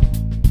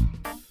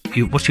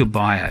 What's your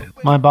bio?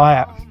 My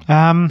bio.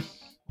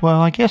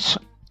 Well, I guess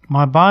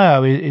my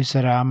bio is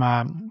that I'm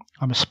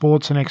a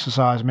sports and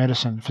exercise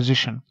medicine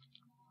physician,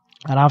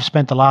 and I've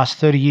spent the last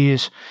 30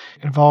 years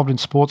involved in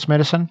sports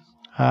medicine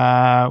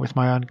with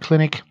my own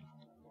clinic,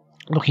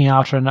 looking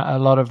after a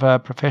lot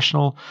of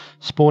professional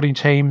sporting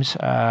teams,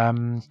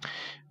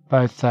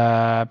 both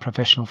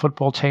professional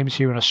football teams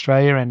here in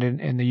Australia and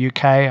in the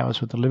UK. I was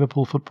with the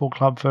Liverpool Football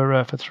Club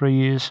for 3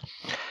 years.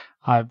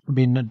 I've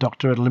been a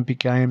doctor at Olympic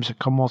Games, at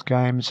Commonwealth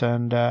Games,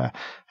 and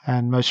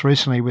most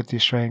recently with the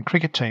Australian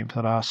cricket team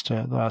for the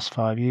last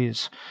 5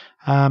 years.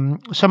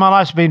 So my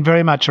life's been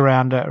very much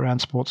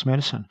around sports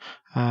medicine.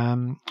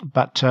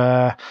 But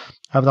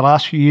over the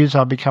last few years,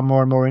 I've become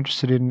more and more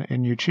interested in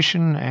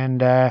nutrition,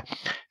 and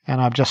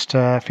I've just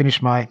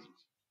finished my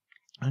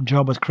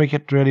job with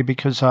cricket, really,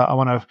 because I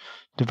want to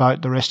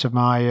devote the rest of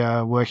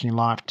my working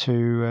life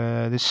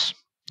to this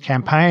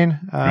campaign,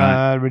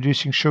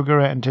 reducing sugar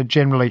and to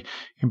generally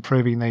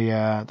improving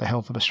the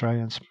health of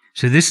Australians.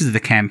 So this is the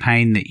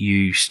campaign that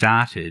you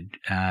started,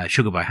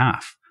 Sugar by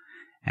Half.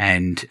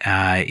 And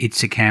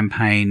it's a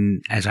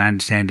campaign, as I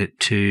understand it,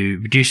 to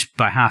reduce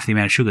by half the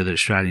amount of sugar that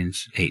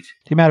Australians eat.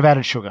 The amount of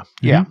added sugar,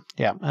 yeah.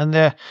 And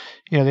the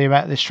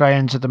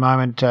Australians at the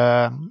moment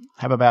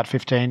have about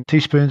 15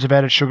 teaspoons of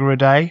added sugar a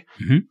day.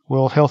 Mm-hmm.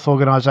 World Health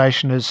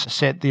Organization has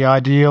set the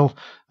ideal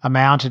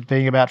amount at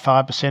being about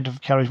 5% of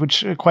calories,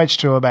 which equates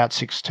to about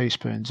 6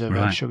 teaspoons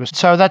of sugar.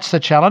 So that's the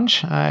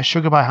challenge,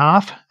 sugar by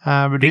half,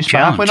 reduce by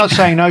half. We're not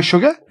saying no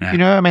sugar,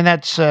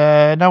 that's,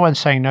 no one's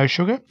saying no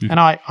sugar. Mm-hmm. And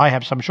I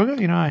have some sugar,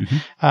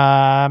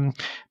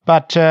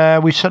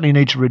 but we certainly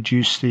need to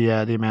reduce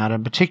the amount,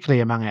 and particularly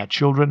among our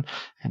children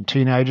and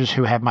teenagers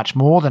who have much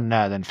more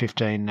than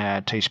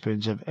 15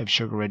 teaspoons of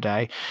sugar a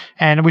day,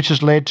 and which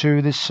has led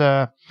to this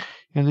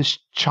this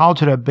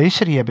childhood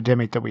obesity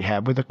epidemic that we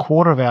have with a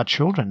quarter of our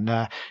children.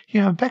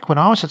 Back when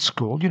I was at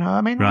school,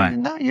 I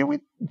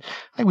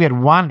think we had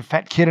one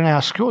fat kid in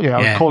our school.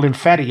 We called him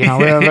Fatty. We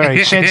were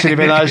very sensitive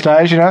in those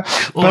days.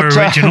 Or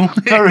original.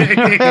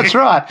 That's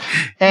right.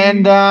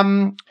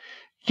 And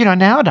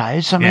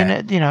nowadays,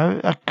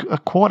 a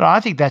quarter. I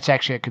think that's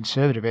actually a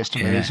conservative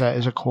estimate.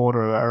 Is a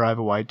quarter are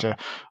overweight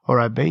or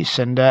obese,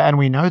 and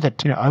we know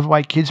that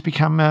overweight kids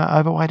become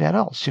overweight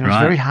adults. It's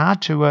very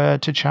hard to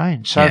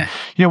change. So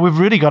we've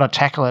really got to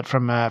tackle it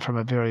from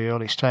a very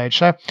early stage.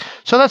 So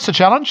that's the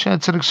challenge.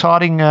 It's an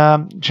exciting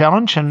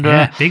challenge, and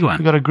big one.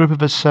 We've got a group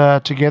of us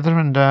together,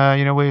 and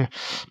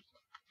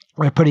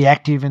we're pretty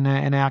active in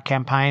our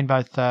campaign,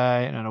 both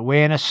an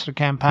awareness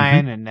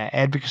campaign and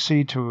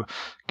advocacy to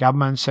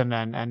governments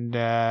and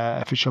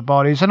official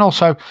bodies, and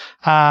also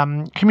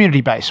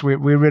community-based. We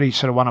really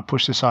sort of want to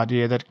push this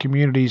idea that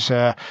communities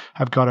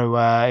have got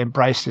to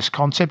embrace this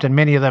concept, and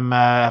many of them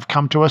have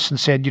come to us and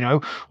said,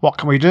 what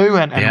can we do?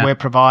 And we're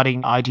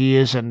providing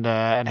ideas and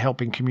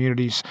helping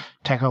communities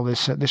tackle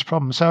this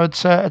problem. So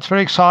it's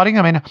very exciting.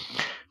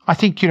 I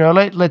think,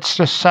 let's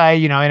just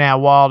say, in our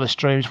wildest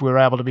dreams, we were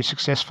able to be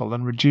successful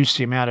and reduce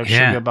the amount of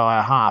sugar by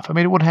a half.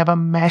 It would have a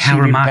massive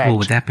impact. How remarkable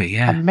would that be?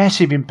 Yeah. A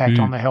massive impact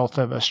on the health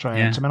of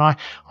Australians.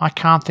 I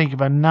can't think of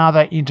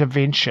another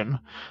intervention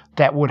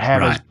that would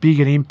have Right. as big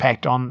an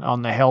impact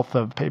on the health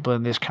of people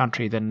in this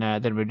country than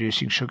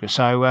reducing sugar.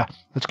 So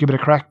let's give it a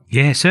crack.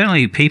 Yeah,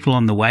 certainly people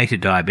on the way to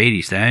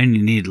diabetes, they only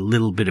need a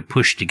little bit of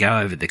push to go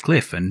over the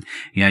cliff. And,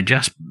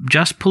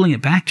 just pulling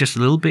it back just a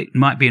little bit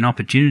might be an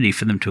opportunity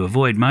for them to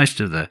avoid most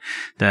of the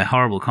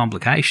horrible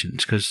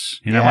complications because,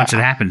 once it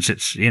happens,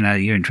 it's,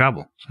 you're in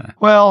trouble. So.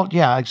 Well,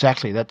 yeah,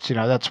 exactly.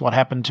 That's what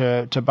happened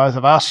to both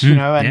of us,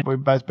 and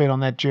we've both been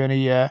on that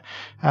journey,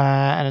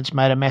 and it's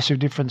made a massive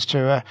difference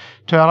to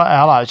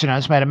our lives.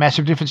 It's made a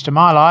massive difference to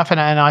my life, and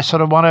I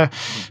sort of want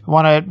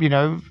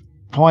to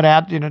point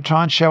out,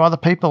 try and show other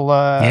people,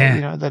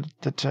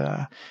 that.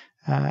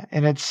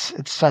 And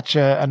it's such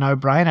a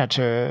no-brainer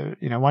to,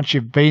 once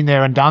you've been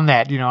there and done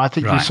that, I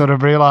think you sort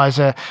of realize,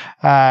 the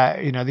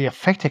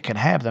effect it can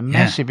have, the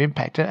massive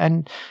impact.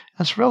 And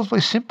it's relatively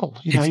simple.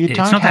 You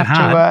don't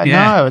have to.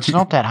 No, it's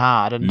not that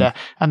hard.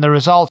 And the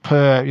result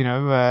per,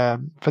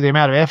 for the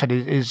amount of effort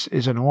is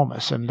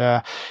enormous. And,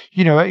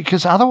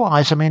 because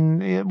otherwise, I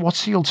mean,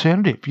 what's the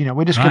alternative?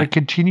 We're just going to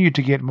continue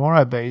to get more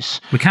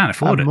obese. We can't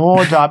afford it.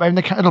 More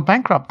diabetes. It'll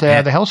bankrupt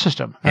the health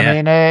system. I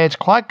mean, it's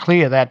quite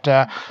clear that,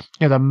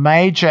 the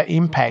major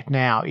impact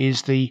now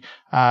is the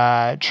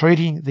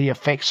treating the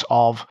effects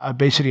of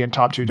obesity and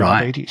type 2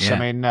 diabetes. Yeah. I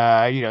mean,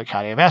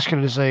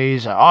 cardiovascular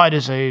disease, eye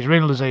disease,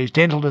 renal disease,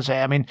 dental disease.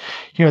 I mean,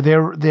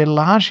 they're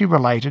largely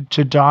related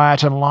to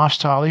diet and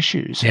lifestyle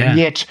issues. Yeah. And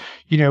yet,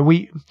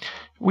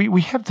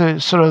 we have the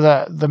sort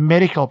of the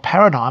medical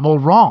paradigm all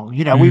wrong.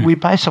 We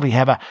basically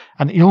have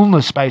an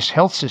illness-based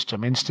health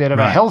system instead of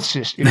a health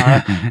system.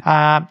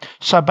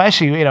 So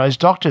basically, as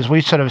doctors,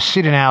 we sort of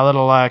sit in our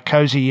little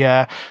cozy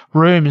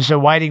rooms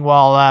waiting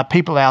while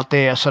people out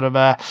there sort of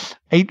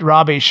eat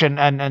rubbish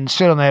and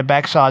sit on their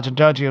backsides and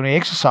don't do any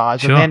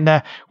exercise. Sure. And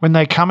then when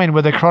they come in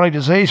with a chronic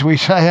disease, we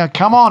say,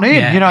 "Come on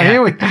in,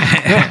 here we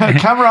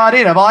come right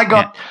in. Have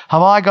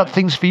I got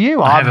things for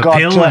you? I've got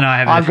pills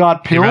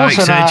and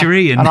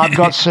surgery and I've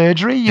got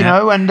surgery,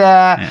 and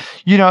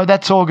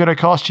that's all going to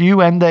cost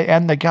you and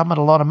the government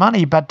a lot of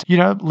money. But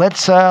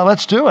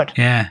let's do it.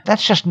 Yeah,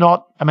 that's just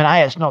not. I mean,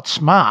 A, it's not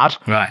smart,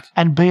 right,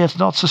 and B, it's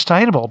not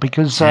sustainable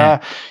because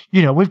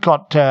we've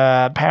got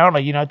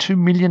apparently 2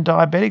 million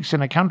diabetics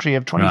in a country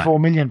of 24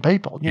 million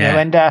people,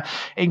 and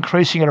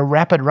increasing at a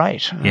rapid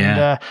rate.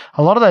 And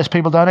a lot of those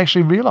people don't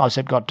actually realise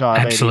they've got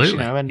diabetes,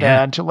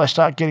 until they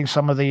start getting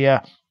some of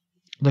the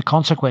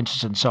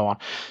consequences and so on.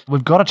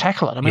 We've got to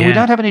tackle it. I mean, we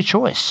don't have any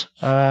choice.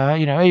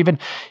 Even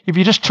if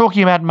you're just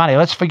talking about money,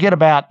 let's forget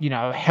about,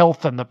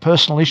 health and the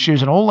personal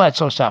issues and all that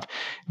sort of stuff.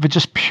 If it's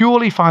just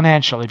purely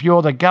financial, if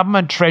you're the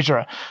government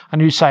treasurer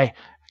and you say,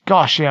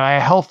 gosh, our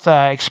health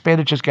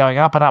expenditure's going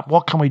up and up,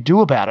 what can we do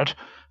about it?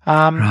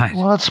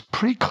 Well, it's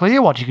pretty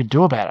clear what you can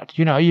do about it.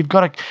 You've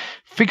got to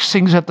fix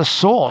things at the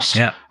source.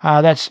 Yeah.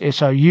 That's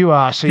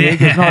SOURCE,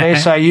 it's not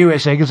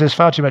SOUSE because there's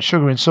far too much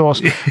sugar in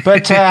sauce.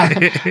 But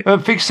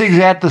fix things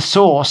at the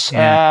source,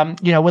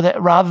 with it,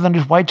 rather than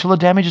just wait till the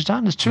damage is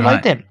done. It's too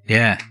late then.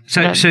 Yeah.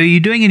 So are you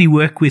doing any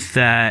work with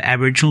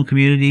Aboriginal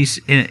communities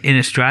in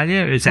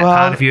Australia? Is that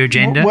part of your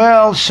agenda?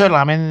 Well, certainly.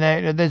 I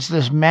mean,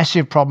 there's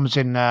massive problems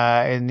in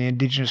the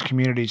Indigenous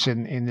communities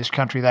in this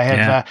country. They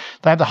have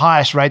the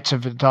highest rates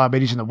of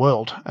diabetes in the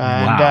world.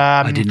 And,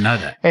 wow, I didn't know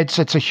that. It's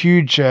a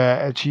huge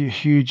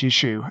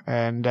issue,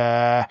 and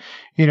they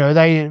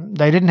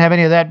didn't have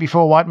any of that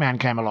before white man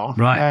came along,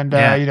 right?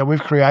 And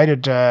we've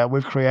created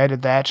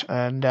that,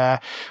 and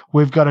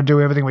we've got to do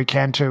everything we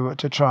can to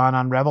try and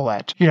unravel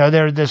that.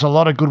 There's a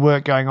lot of good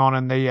work going on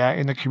in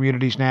the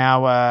communities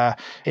now,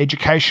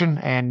 education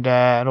and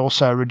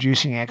also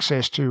reducing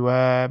access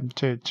to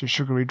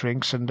sugary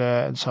drinks and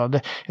so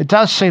on. It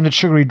does seem that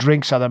sugary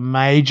drinks are the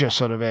major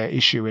sort of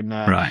issue in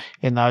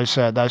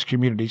those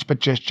communities, but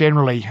just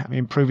generally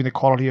improving the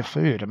quality of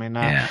food. I mean,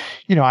 I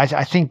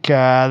think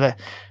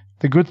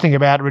the good thing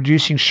about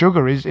reducing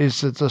sugar is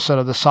that the sort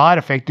of the side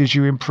effect is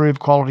you improve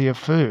quality of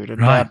food.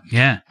 And,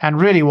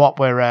 and really what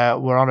we're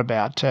on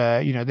about,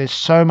 there's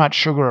so much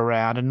sugar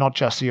around, and not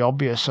just the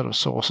obvious sort of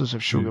sources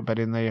of sugar, but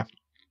in the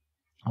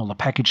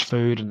packaged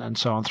food and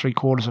so on.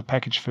 3/4 of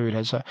packaged food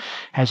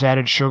has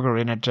added sugar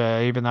in it,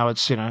 even though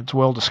it's it's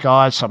well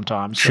disguised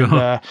sometimes. Sure.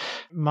 And,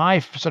 my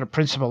sort of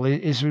principle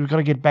is we've got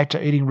to get back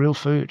to eating real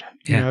food.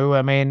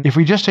 I mean, if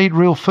we just eat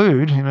real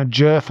food,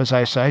 jerf as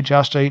they say,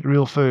 just eat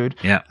real food.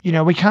 Yeah.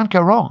 We can't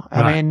go wrong.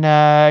 Right. I mean,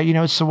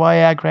 it's the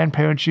way our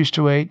grandparents used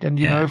to eat, and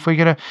if we're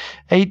going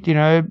to eat,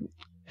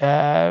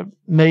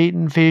 meat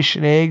and fish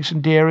and eggs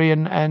and dairy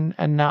and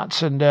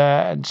nuts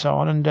and so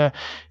on,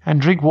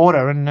 and drink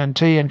water and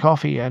tea and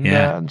coffee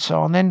and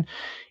so on, then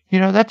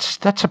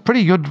that's a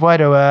pretty good way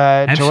to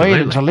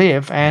eat and to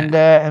live, and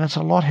it's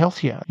a lot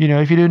healthier.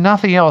 If you do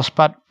nothing else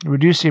but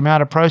reduce the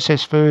amount of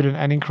processed food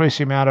and increase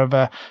the amount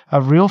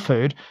of real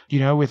food,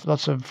 with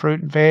lots of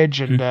fruit and veg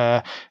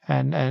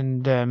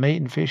and meat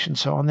and fish and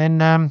so on,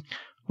 then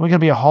we're going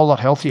to be a whole lot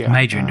healthier.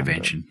 Major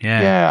intervention,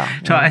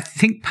 So I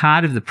think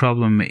part of the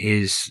problem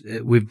is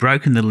we've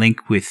broken the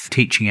link with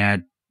teaching our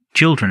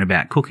children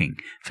about cooking.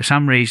 For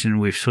some reason,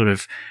 we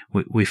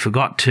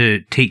forgot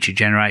to teach a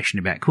generation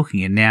about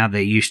cooking, and now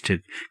they're used to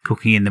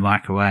cooking in the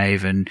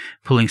microwave and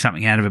pulling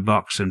something out of a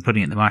box and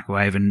putting it in the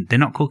microwave, and they're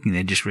not cooking;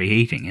 they're just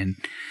reheating. And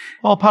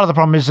well, part of the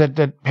problem is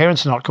that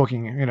parents are not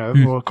cooking,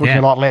 or cooking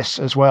a lot less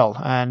as well.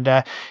 And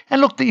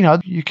look,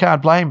 you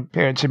can't blame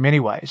parents in many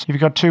ways. If you've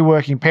got two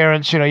working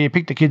parents, you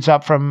pick the kids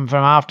up from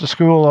after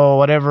school or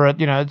whatever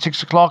at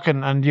 6 o'clock,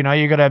 and you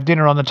got to have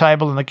dinner on the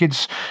table, and the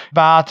kids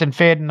bathed and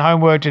fed and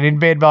homeworked and in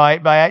bed by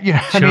 8. Sure.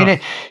 I mean,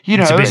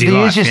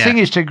 the easiest life, thing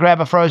is to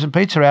grab a frozen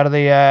pizza out of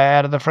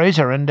the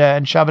freezer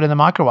and shove it in the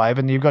microwave,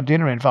 and you've got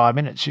dinner in 5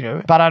 minutes.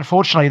 But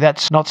unfortunately,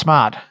 that's not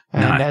smart.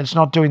 And it's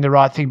not doing the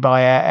right thing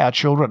by our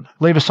children.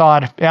 Leave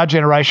aside our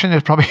generation.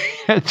 There's probably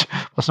it's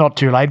not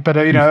too late, but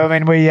I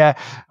mean we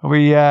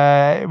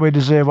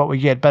deserve what we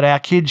get. But our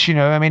kids,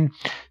 I mean,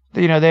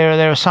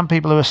 there are some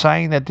people who are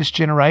saying that this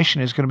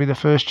generation is going to be the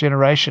first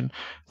generation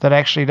that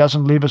actually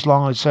doesn't live as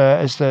long as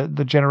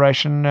the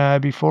generation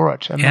before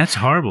it. And, that's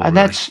horrible. And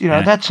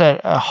really. that's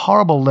a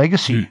horrible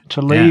legacy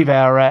to leave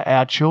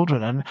our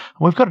children, and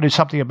we've got to do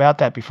something about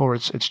that before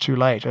it's too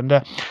late.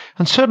 And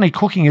certainly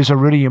cooking is a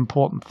really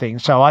important thing.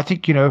 So I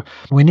think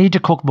we need to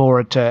cook more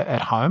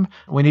at home.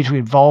 We need to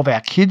involve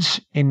our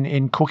kids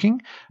in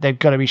cooking. They've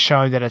got to be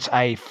shown that it's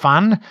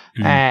fun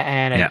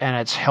and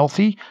it's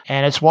healthy,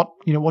 and it's what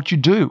you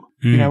do.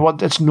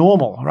 What it's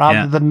normal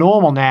rather than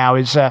normal now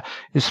is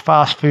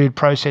fast food,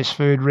 processed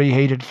food,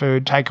 reheated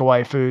food,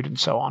 takeaway food, and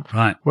so on.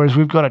 Right. Whereas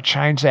we've got to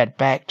change that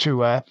back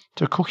to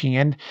cooking.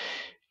 And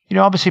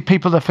obviously,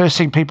 the first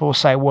thing people will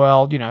say,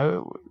 well,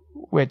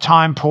 we're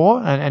time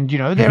poor, and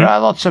there are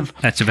lots of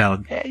that's a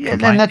valid and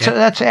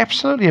that's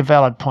absolutely a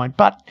valid point.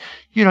 But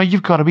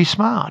you've got to be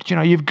smart.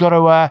 You've got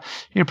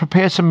to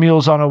prepare some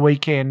meals on a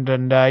weekend,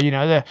 and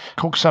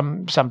cook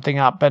something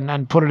up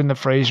and put it in the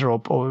freezer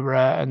or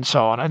and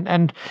so on.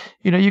 And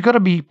you've got to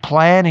be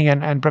planning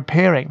and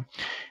preparing.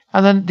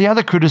 And then the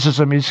other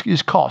criticism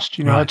is cost.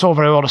 It's all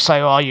very well to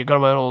say, oh, you've got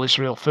to eat all this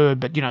real food,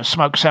 but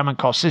smoked salmon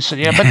costs this,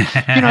 and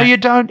but you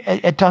don't.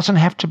 It doesn't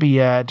have to be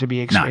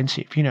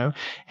expensive.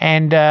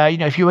 And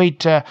if you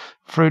eat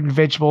fruit and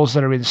vegetables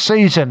that are in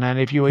season, and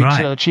if you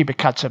eat cheaper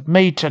cuts of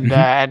meat, and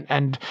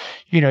and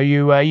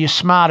you're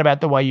smart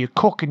about the way you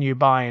cook, and you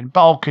buy in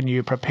bulk, and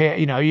you prepare.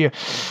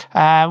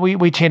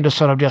 We tend to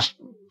sort of just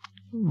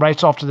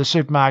race off to the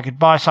supermarket,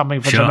 buy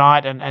something for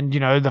tonight, and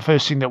the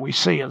first thing that we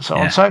see, and so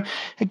on. So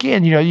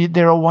again,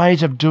 there are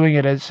ways of doing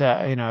it as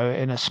in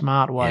a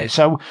smart way. Yes.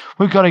 So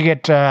we've got to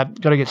get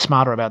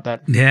smarter about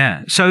that.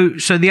 Yeah. So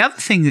the other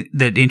thing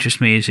that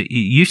interests me is that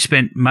you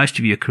spent most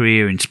of your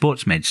career in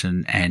sports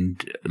medicine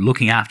and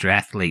looking after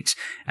athletes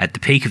at the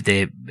peak of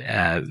their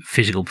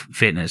physical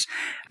fitness.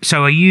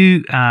 So are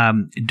you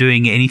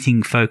doing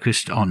anything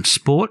focused on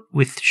sport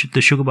with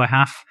the Sugar by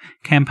Half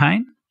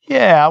campaign?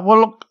 Yeah,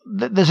 well, look,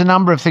 there's a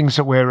number of things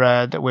that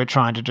we're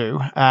trying to do.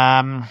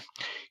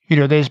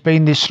 There's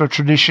been this sort of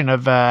tradition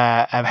of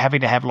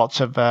having to have lots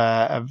of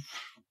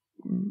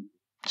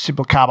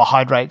simple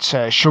carbohydrates,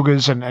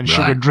 sugars, and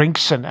sugar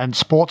drinks and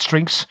sports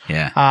drinks.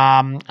 Yeah.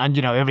 And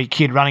every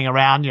kid running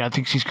around,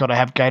 thinks he's got to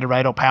have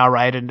Gatorade or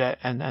Powerade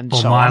and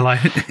so Milo.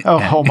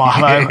 on. Or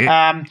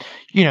Milo.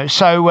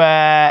 So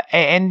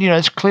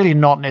it's clearly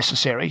not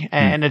necessary,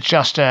 and it's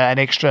just an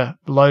extra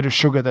load of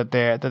sugar that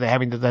they're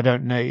having that they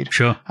don't need.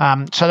 Sure.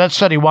 So that's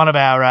certainly one of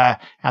our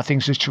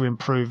things, is to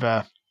improve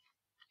the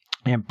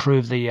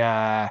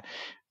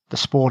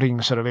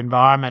sporting sort of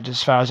environment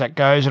as far as that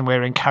goes, and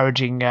we're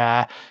encouraging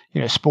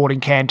sporting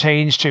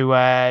canteens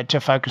to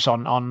focus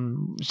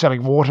on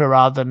selling water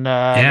rather than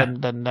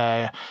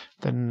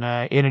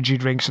energy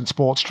drinks and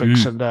sports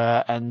drinks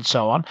and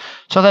so on.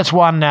 So that's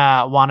one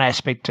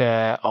aspect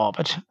of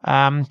it.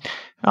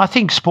 I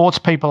think sports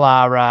people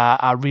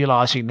are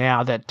realizing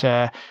now that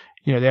there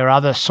are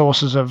other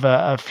sources of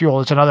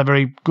fuel. It's another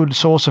very good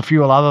source of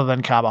fuel other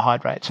than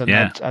carbohydrates,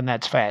 and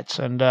that's fats.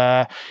 And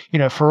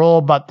for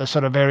all but the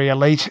sort of very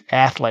elite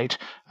athlete,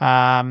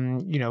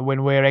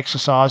 when we're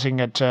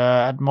exercising at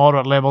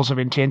moderate levels of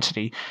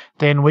intensity,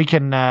 then we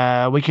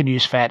can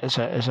use fat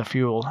as a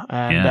fuel.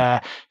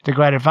 And the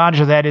great advantage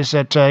of that is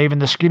that even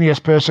the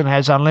skinniest person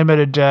has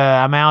unlimited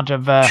amount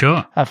of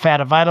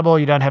fat available.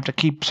 You don't have to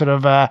keep sort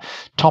of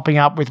topping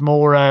up with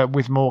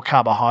more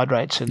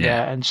carbohydrates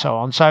and so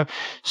on. So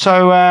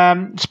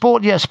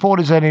sport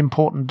is an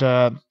important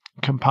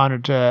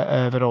component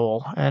of it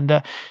all.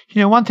 And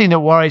one thing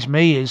that worries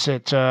me is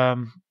that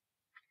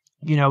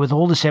with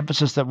all this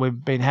emphasis that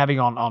we've been having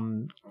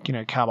on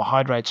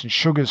carbohydrates and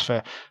sugars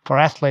for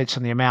athletes,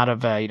 and the amount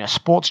of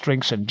sports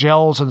drinks and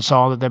gels and so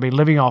on that they've been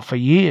living off for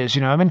years,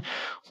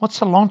 what's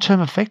the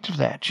long-term effect of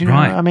that?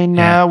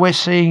 We're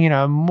seeing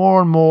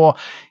more and more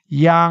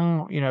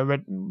young,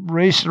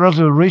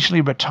 relatively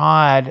recently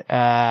retired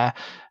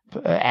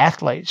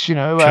athletes,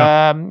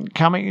 becoming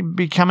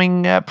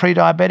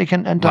pre-diabetic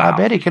and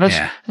diabetic, and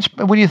it's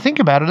when you think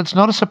about it, it's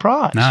not a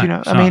surprise.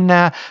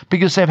 No,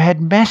 because they've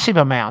had massive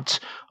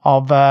amounts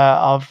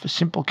of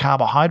simple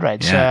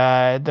carbohydrates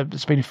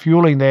that's been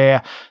fueling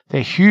their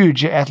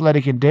huge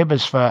athletic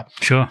endeavours for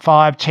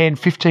 5, 10,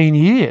 15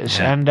 years.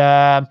 And,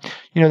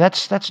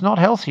 that's not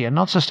healthy and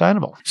not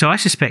sustainable. So I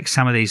suspect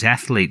some of these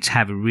athletes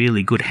have a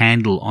really good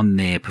handle on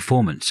their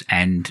performance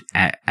and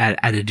at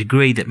a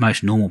degree that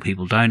most normal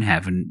people don't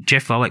have. And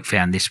Jeff Volek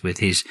found this with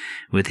his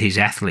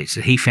athletes,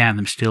 that he found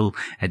them still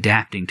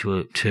adapting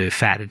to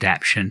fat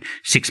adaptation.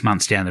 6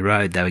 months down the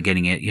road, they were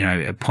getting a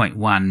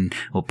 0.1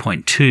 or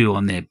 0.2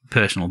 on their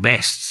personal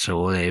bests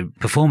or their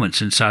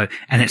performance. And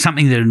it's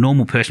something that a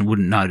normal person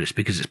wouldn't notice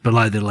because it's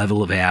below the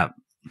level of our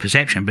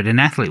perception. But an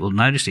athlete will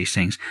notice these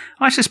things.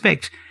 I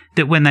suspect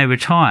that when they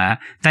retire,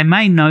 they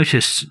may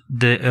notice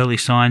the early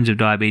signs of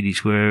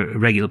diabetes where a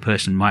regular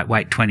person might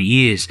wait 20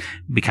 years,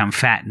 become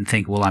fat and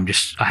think, well, I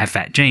have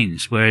fat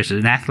genes. Whereas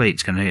an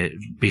athlete's going to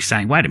be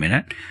saying, wait a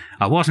minute,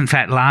 I wasn't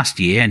fat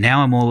last year and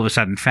now I'm all of a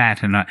sudden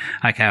fat and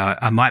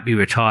I might be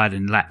retired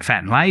and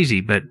fat and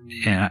lazy, but,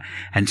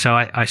 and so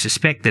I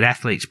suspect that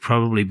athletes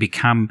probably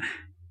become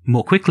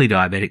more quickly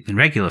diabetic than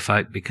regular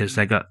folk because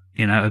they got,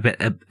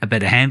 a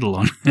better handle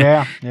on.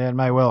 Yeah, it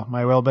may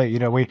well be.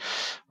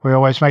 We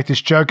always make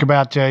this joke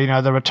about,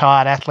 the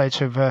retired athletes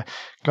who've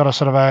got a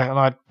sort of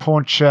a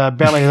paunch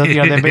belly that,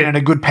 they've been in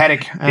a good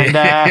paddock. And,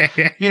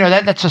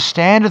 that's a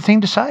standard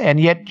thing to say. And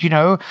yet,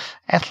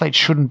 athletes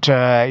shouldn't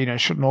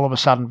all of a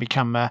sudden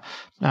become,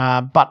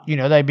 but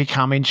they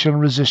become insulin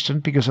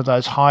resistant because of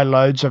those high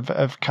loads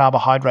of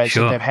carbohydrates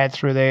that they've had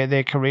through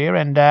their career.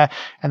 And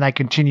they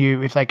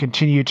continue, if they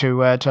continue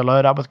to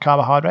load up with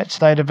carbohydrates,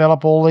 they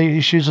develop all the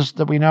issues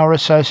that we know are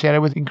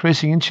associated with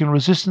increasing insulin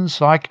resistance,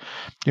 like,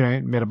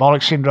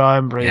 metabolic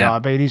syndrome,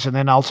 pre-diabetes, and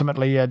then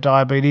ultimately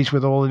diabetes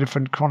with all the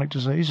different chronic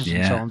diseases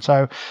and so on.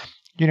 So,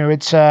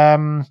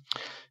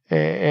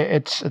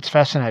 it's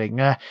fascinating.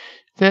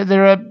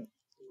 There are,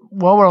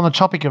 while we're on the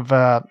topic of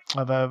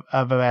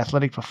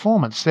athletic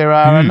performance, there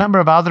are a number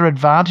of other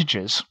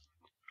advantages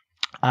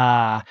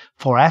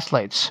for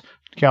athletes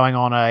going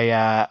on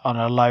a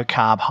low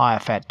carb, higher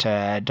fat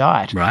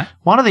diet. Right.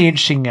 One of the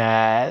interesting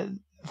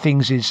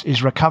things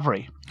is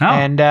recovery. Oh.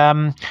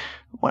 And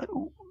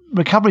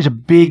recovery is a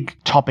big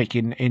topic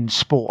in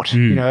sport,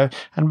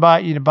 and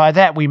by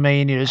that we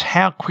mean is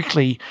how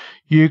quickly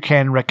you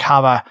can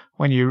recover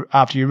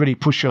after you really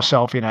push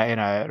yourself in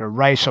a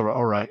race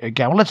or a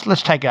game. Well,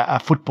 let's take a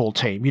football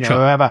team, who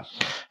have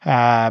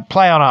a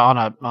play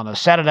on a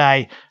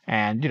Saturday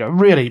and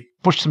really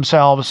push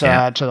themselves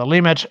to the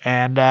limit,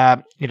 and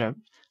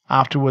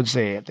afterwards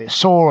they're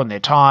sore and they're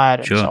tired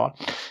and so on.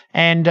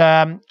 And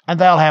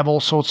they'll have all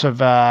sorts of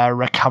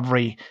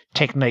recovery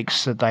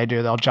techniques that they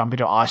do. They'll jump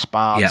into ice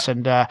baths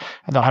and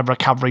they'll have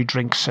recovery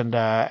drinks and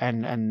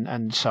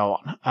so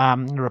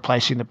on,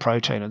 replacing the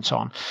protein and so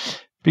on.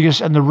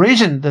 And the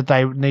reason that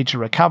they need to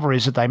recover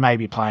is that they may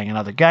be playing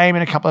another game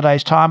in a couple of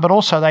days' time, but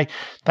also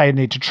they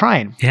need to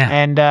train. Yeah.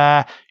 And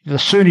the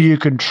sooner you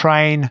can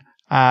train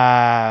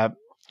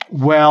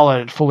well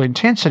and at full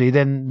intensity,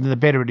 then the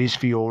better it is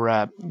for your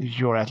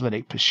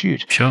athletic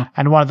pursuit. Sure.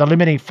 And one of the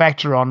limiting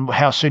factor on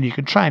how soon you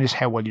can train is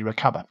how well you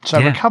recover.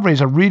 So recovery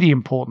is a really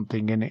important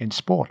thing in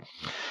sport.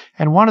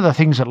 And one of the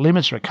things that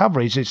limits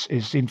recoveries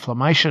is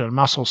inflammation and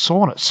muscle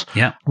soreness.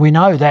 Yeah. We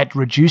know that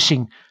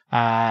reducing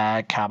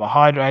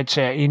carbohydrates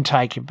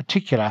intake in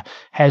particular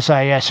has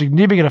a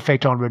significant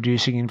effect on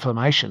reducing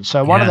inflammation.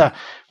 So one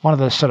of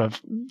the sort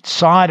of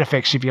side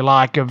effects, if you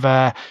like, of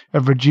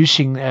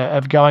reducing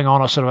of going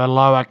on a sort of a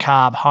lower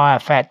carb, higher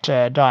fat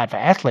diet for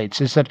athletes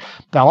is that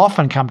they'll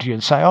often come to you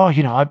and say,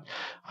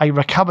 I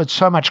recovered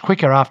so much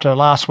quicker after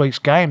last week's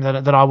game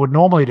than I would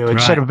normally do.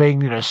 Instead of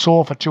being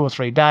sore for 2 or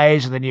 3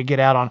 days, and then you get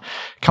out on a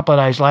couple of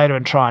days later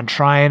and try and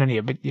train, and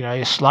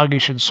you're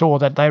sluggish and sore,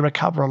 that they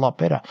recover a lot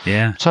better.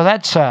 Yeah. So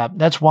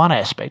that's one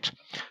aspect.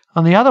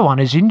 And the other one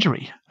is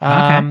injury,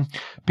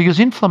 because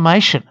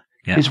inflammation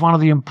is one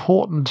of the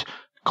important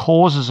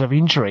causes of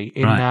injury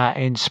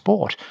in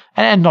sport,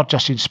 and not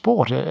just in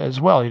sport as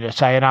well.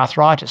 Say in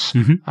arthritis,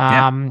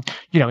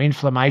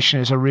 inflammation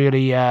is a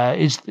really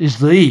is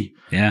the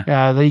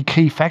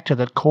key factor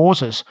that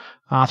causes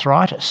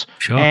arthritis.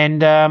 Sure.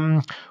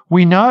 And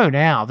we know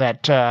now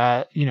that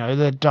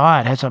the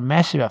diet has a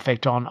massive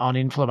effect on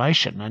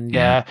inflammation, and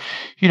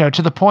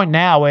to the point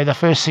now where the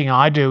first thing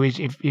I do is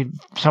if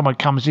someone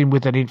comes in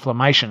with an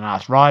inflammation,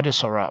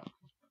 arthritis, or a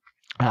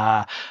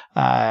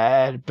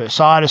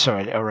bursitis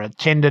or a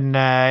tendon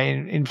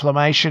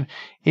inflammation,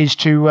 is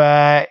to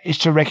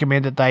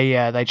recommend that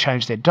they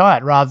change their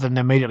diet rather than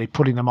immediately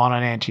putting them on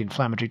an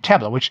anti-inflammatory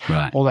tablet, which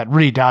all that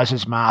really does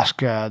is mask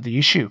the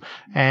issue.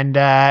 And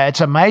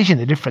it's amazing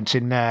the difference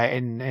in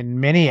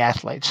many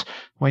athletes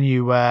when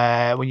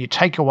you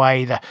take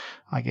away the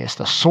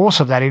source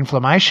of that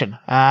inflammation.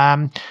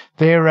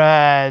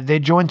 Their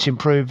joints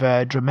improve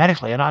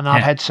dramatically. And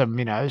I've had some,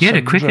 You had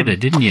a cricketer,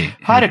 didn't you?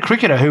 I had a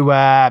cricketer who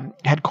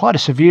had quite a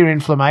severe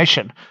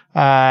inflammation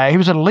He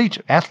was an elite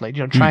athlete,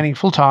 training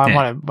full time.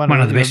 Yeah.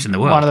 One of the best in the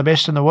world. One of the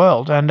best in the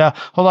world. And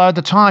although at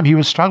the time he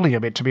was struggling a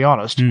bit, to be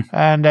honest,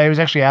 and he was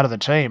actually out of the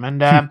team.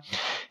 And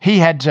he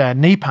had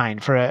knee pain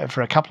for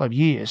a couple of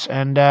years.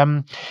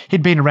 And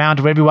he'd been around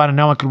to everyone, and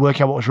no one could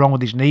work out what was wrong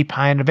with his knee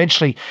pain.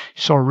 Eventually,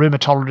 he saw a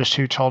rheumatologist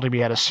who told him he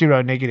had a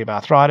seronegative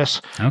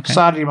arthritis. Okay.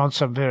 Started him on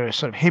some very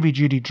sort of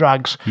heavy-duty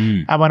drugs.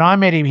 And when I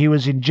met him, he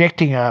was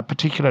injecting a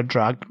particular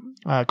drug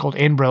called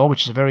Enbrel,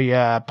 which is a very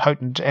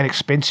potent and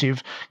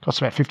expensive,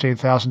 costs about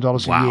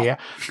 $15,000 a year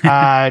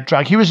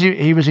drug. He was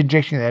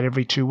injecting that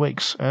every 2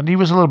 weeks, and he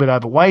was a little bit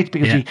overweight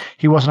because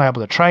he wasn't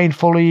able to train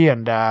fully,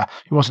 and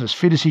he wasn't as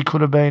fit as he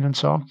could have been, and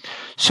so on.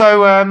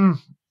 So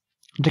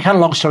to cut a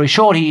long story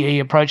short, he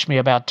approached me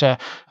about trying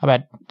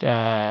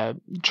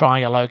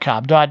a low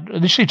carb diet,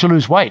 initially to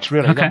lose weight.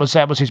 Really, Okay.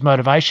 that was his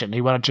motivation.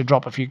 He wanted to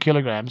drop a few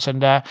kilograms,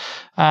 and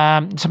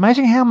it's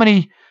amazing how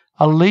many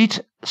elite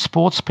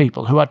sports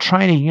people who are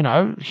training,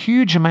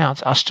 huge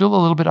amounts, are still a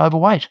little bit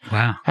overweight.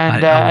 Wow.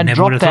 And I never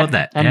drop would have thought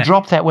that. and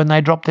drop that when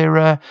they drop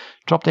their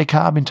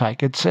carb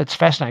intake. It's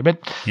fascinating. But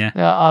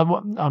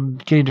I'm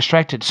getting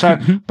distracted. So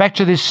back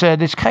to this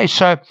case.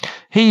 So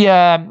he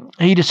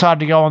decided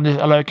to go on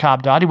a low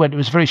carb diet. It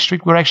was very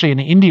strict. We were actually in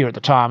India at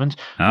the time, and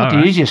not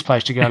the easiest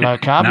place to go low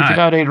carb. No. If you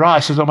don't eat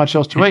rice, there's not much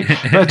else to eat.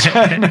 But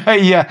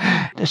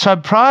so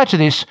prior to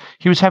this,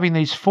 he was having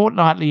these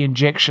fortnightly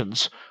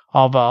injections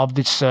of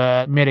this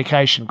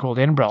medication called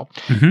Enbrel.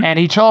 And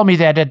he told me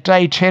that at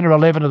day 10 or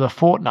 11 of the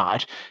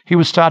fortnight, he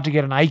would start to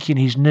get an ache in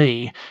his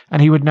knee,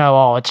 and he would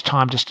know, it's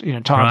time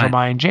for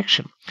my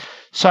injection.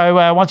 So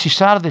once he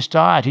started this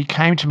diet, he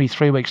came to me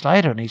 3 weeks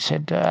later and he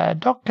said,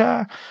 Doc,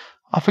 I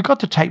forgot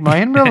to take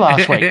my Enbrel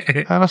last week.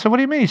 And I said, what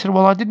do you mean? He said,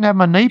 well, I didn't have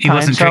my knee pain. He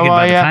wasn't triggered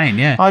by the pain,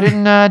 yeah. I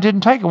didn't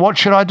take it. What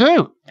should I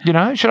do?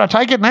 Should I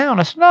take it now? And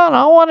I said, no,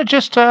 I want to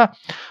just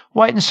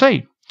wait and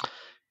see.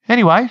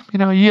 Anyway,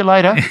 a year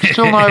later,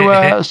 still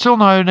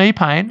no knee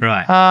pain.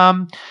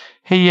 Right.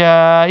 He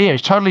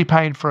was totally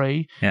pain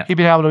free. Yeah. He'd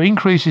been able to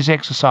increase his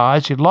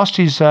exercise. He'd lost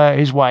his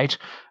weight.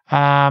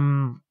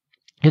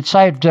 It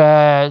saved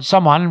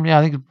someone,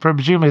 I think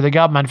presumably the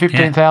government,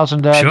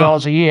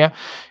 $15,000 a year,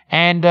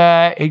 and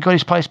he got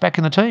his place back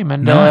in the team,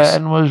 and Nice.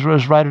 And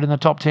was rated in the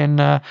top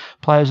 10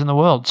 players in the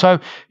world. So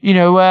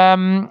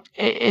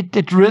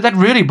that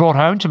really brought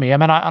home to me. I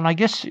mean, I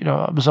guess it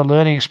was a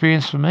learning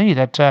experience for me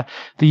that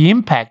the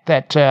impact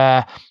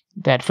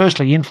that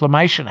firstly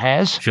inflammation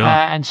has, Sure.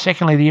 and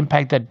secondly the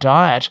impact that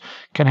diet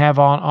can have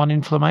on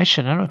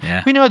inflammation. And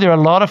Yeah. we know there are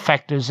a lot of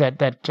factors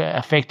that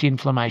affect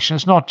inflammation.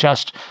 It's not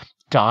just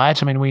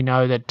diet. I mean, we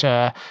know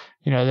that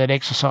that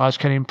exercise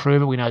can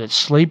improve it. We know that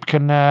sleep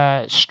can,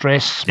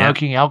 stress,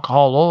 smoking,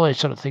 alcohol, all these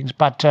sort of things.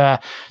 But the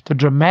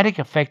dramatic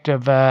effect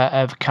of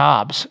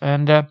carbs,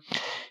 and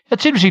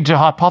it's interesting to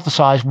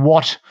hypothesize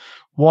what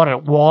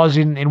it was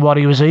in what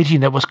he was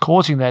eating that was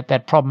causing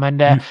that problem.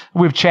 And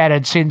we've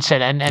chatted since,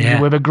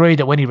 and we've agreed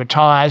that when he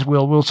retires,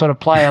 we'll sort of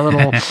play a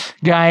little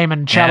game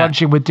and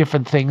challenge him with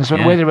different things,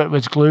 but whether it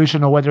was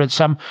gluten or whether it's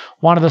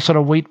one of the sort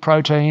of wheat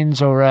proteins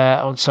or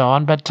so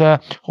on, but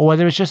or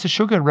whether it's just a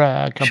sugar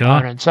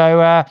component. Sure.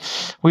 So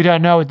we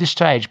don't know at this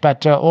stage.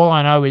 But all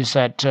I know is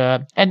that,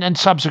 and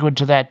subsequent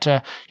to that,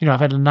 I've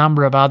had a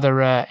number of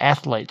other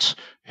athletes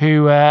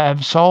who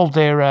have solved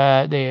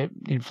their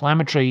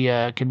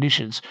inflammatory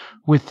conditions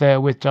with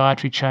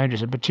dietary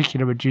changes, in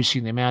particular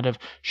reducing the amount of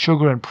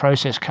sugar and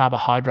processed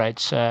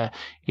carbohydrates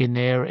in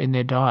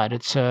their diet.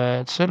 It's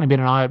certainly been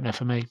an eye opener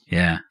for me.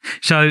 Yeah.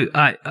 So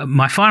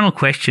my final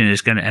question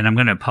is and I'm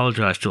going to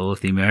apologise to all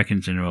of the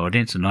Americans in our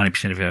audience, and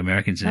 90% of our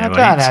Americans in our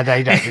audience.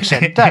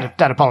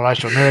 Don't apologise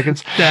to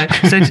Americans.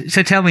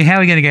 So tell me, how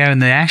are we going to go in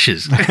the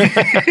Ashes?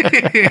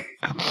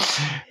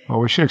 Well,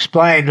 we should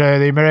explain to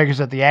the Americans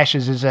that the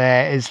Ashes is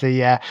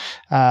the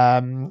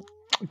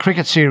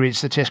cricket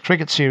series, the Test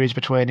cricket series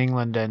between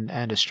England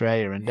and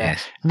Australia, and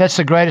that's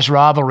the greatest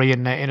rivalry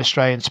in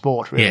Australian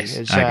sport. Really, Yes,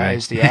 is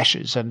the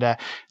Ashes, and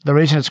the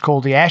reason it's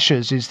called the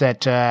Ashes is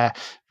that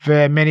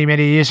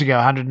many years ago,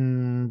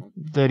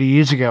 130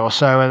 years ago or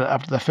so,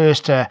 after the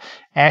first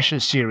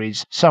Ashes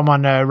series,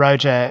 someone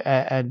wrote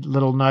a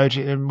little note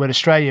when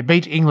Australia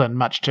beat England,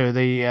 much to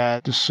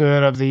the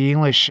concern of the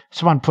English.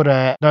 Someone put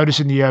a notice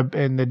in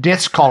the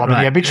deaths column,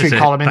 in the obituary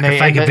column, in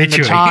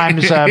the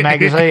Times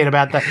magazine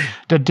about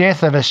the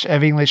death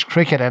of English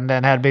cricket, and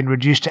then had been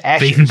reduced to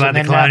ashes. Beaten by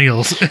the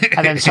Colonials.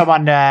 And then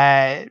someone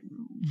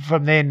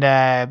from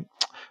then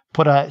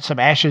put some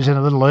ashes in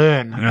a little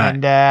urn,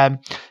 right.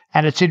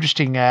 And it's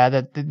interesting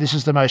that this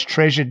is the most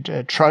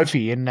treasured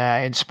trophy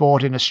in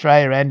sport in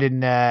Australia and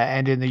in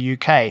the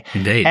UK.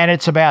 Indeed. And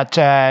it's about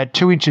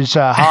 2 inches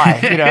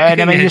high.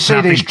 And I mean, you see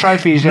nothing. these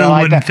trophies, Little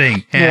like wooden the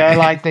thing.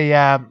 like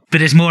the.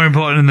 But it's more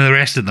important than the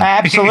rest of them.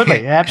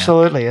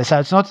 Absolutely. So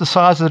it's not the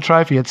size of the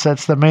trophy; it's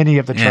the meaning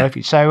of the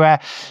trophy. So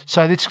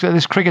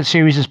this cricket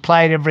series is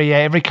played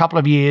every couple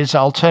of years,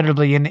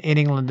 alternatively in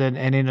England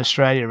and in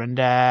Australia. And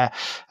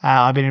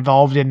I've been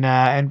involved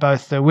in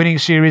both the winning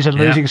series and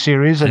losing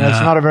series, and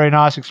it's not a very very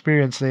nice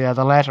experience. The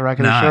latter, I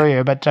can assure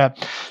you. But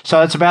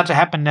so it's about to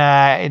happen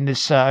in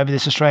this over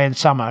this Australian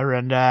summer,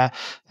 and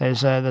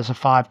there's a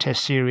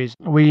 5-test series.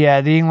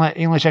 The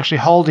English actually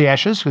hold the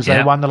Ashes because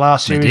they won the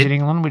last series in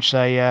England, which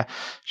they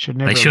should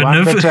never have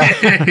won.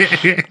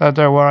 But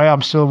don't worry,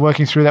 I'm still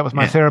working through that with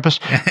my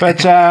therapist.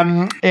 But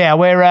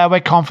we're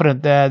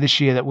confident this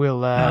year that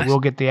we'll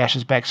get the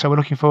Ashes back. So we're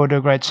looking forward to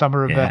a great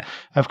summer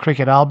of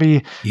cricket. I'll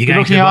be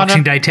going to the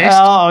Boxing Day test.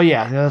 Oh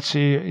yeah, that's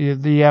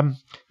the.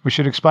 We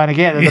should explain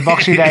again that the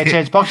Boxing Day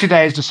test. Boxing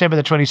Day is December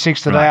the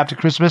 26th, the day after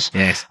Christmas.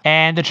 Yes.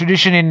 And the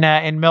tradition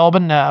in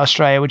Melbourne,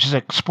 Australia, which is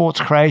a sports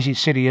crazy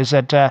city, is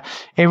that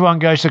everyone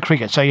goes to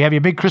cricket. So you have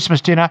your big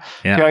Christmas dinner,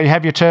 you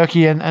have your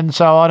turkey and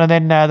so on, and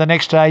then the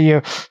next day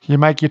you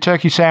make your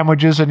turkey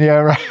sandwiches and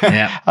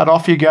and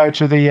off you go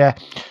to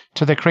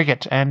the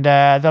cricket, and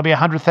there'll be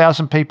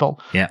 100,000 people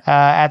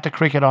at the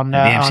cricket on the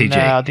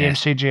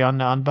MCG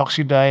on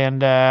Boxing Day, and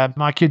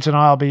my kids and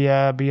I will be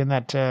in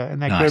that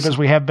group as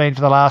we have been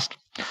for the last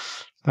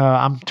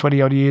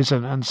 20 odd years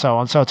and so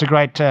on. So it's a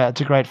great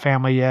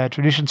family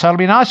tradition. So it'll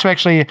be nice to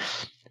actually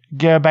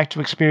go back to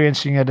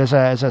experiencing it as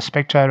a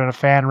spectator and a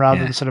fan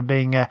rather than sort of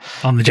being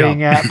on the job,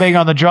 being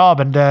on the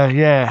job, and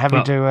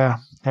having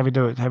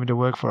to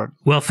work for it.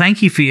 Well,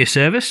 thank you for your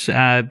service,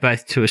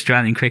 both to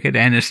Australian cricket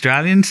and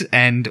Australians,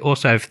 and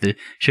also for the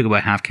Sugar Boy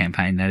Half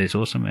campaign. That is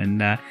awesome,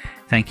 and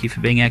thank you for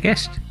being our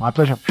guest. My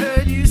pleasure.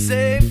 Heard you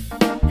say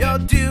you're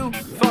due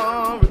for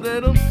a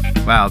little.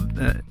 Wow,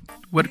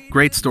 what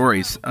great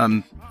stories.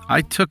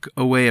 I took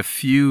away a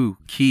few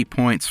key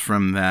points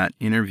from that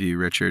interview,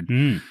 Richard.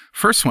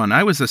 First one,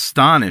 I was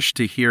astonished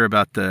to hear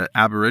about the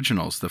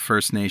Aboriginals, the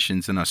First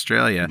Nations in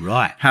Australia,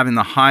 having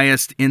the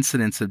highest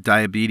incidence of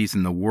diabetes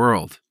in the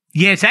world.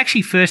 Yeah, it's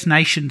actually First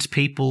Nations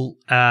people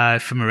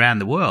from around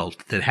the world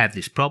that have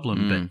this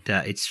problem,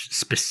 but it's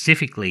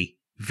specifically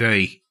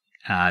very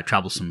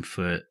troublesome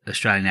for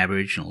Australian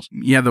Aboriginals.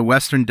 Yeah, the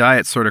Western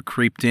diet sort of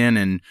creeped in,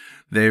 and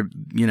they've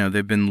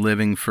been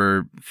living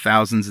for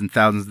thousands and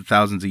thousands and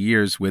thousands of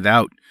years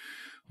without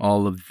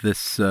all of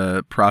this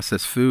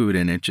processed food,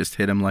 and it just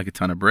hit them like a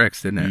ton of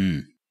bricks, didn't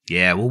it?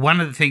 Yeah, well,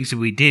 one of the things that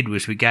we did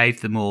was we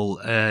gave them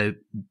all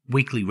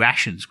weekly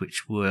rations,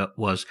 which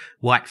was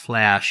white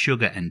flour,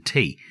 sugar, and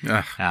tea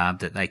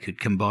that they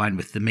could combine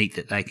with the meat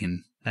that they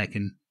can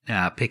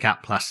pick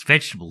up, plus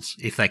vegetables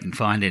if they can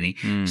find any.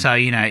 So,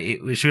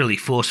 it was really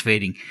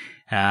force-feeding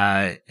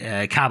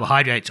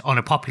carbohydrates on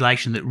a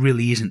population that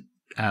really isn't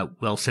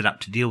well set up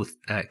to deal with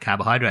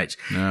carbohydrates.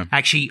 No.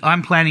 Actually,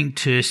 I'm planning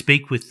to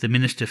speak with the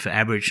Minister for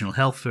Aboriginal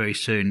Health very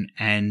soon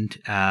and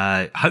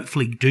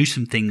hopefully do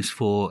some things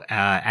for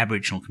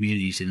Aboriginal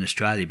communities in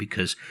Australia,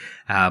 because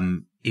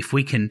if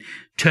we can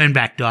turn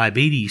back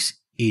diabetes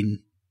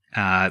in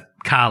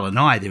Carl and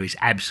I, there is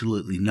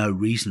absolutely no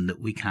reason that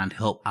we can't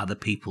help other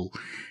people,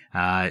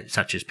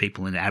 such as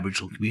people in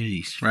Aboriginal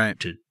communities,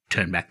 to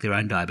turn back their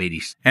own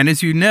diabetes. And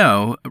as you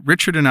know,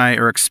 Richard and I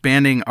are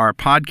expanding our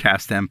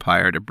podcast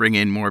empire to bring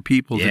in more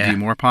people to do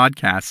more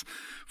podcasts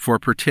for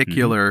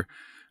particular,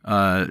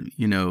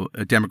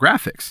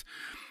 demographics.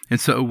 And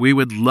so we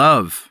would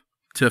love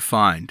to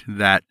find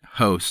that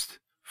host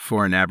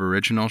for an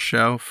Aboriginal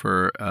show,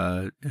 for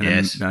a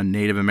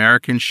Native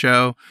American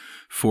show,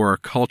 for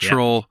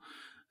cultural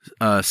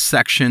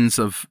sections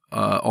of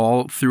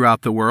all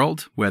throughout the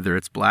world, whether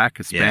it's Black,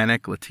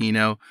 Hispanic,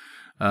 Latino,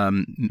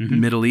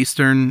 Middle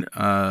Eastern,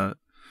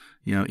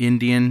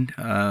 Indian,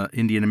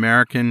 Indian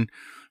American,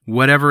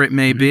 whatever it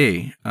may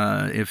be.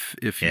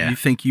 If you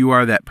think you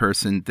are that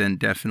person, then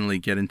definitely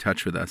get in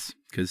touch with us,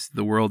 because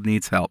the world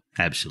needs help.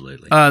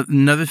 Absolutely.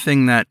 Another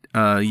thing that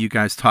you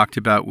guys talked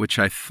about, which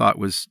I thought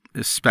was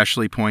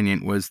especially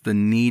poignant, was the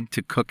need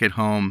to cook at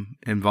home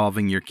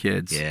involving your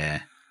kids.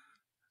 Yeah.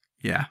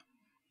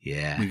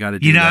 We got to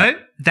do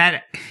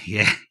that.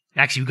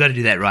 Actually, we've got to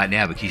do that right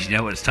now, because you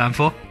know what it's time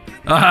for?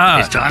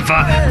 It's time for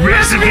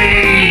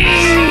recipes!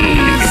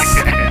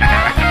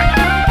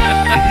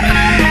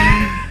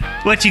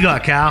 What you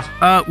got, Carl?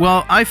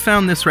 Well, I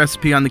found this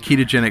recipe on the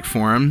ketogenic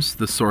forums,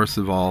 the source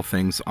of all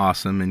things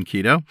awesome in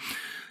keto.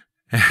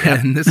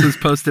 And this was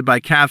posted by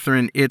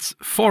Catherine. It's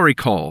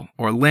fårikål,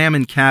 or lamb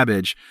and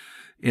cabbage.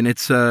 And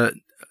it's,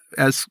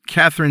 as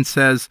Catherine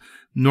says,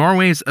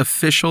 Norway's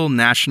official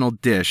national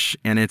dish,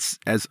 and it's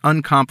as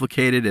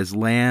uncomplicated as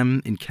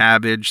lamb and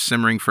cabbage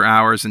simmering for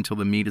hours until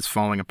the meat is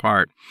falling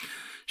apart.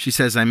 She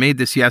says, I made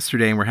this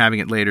yesterday and we're having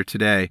it later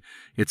today.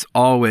 It's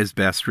always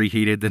best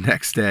reheated the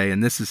next day,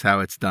 and this is how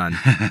it's done.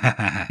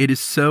 It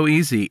is so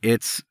easy.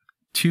 It's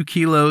 2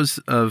 kilos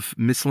of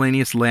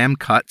miscellaneous lamb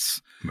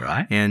cuts.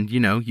 Right. And,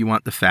 you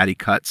want the fatty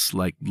cuts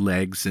like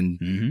legs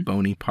and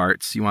bony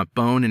parts. You want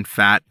bone and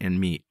fat and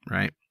meat,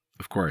 right?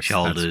 Of course.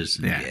 Shoulders.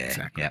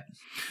 Exactly. Yep.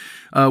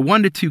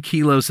 1 to 2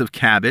 kilos of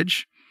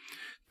cabbage,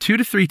 2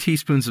 to 3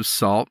 teaspoons of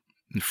salt,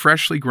 and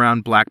freshly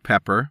ground black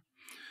pepper,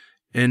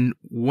 and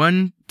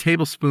 1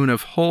 tablespoon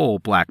of whole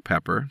black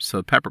pepper,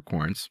 so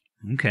peppercorns.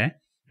 Okay.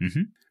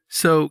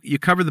 So you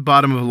cover the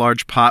bottom of a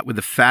large pot with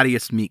the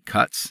fattiest meat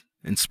cuts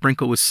and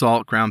sprinkle with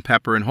salt, ground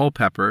pepper, and whole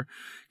pepper.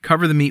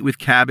 Cover the meat with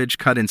cabbage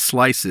cut in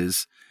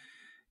slices,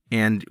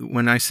 And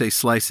when I say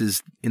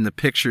slices, in the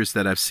pictures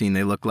that I've seen,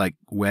 they look like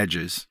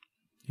wedges.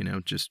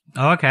 Just...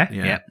 Oh, okay.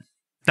 Yeah. Yeah.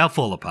 They'll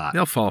fall apart.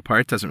 They'll fall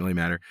apart. It doesn't really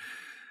matter.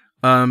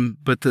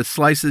 But the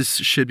slices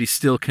should be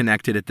still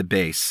connected at the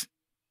base.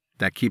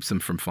 That keeps them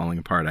from falling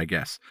apart, I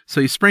guess.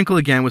 So you sprinkle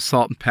again with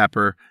salt and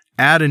pepper,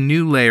 add a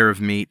new layer of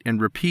meat,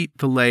 and repeat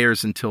the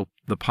layers until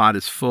the pot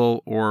is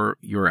full or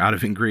you're out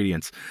of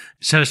ingredients.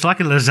 So it's like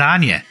a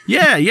lasagna.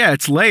 Yeah,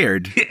 it's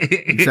layered.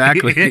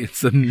 Exactly.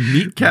 It's a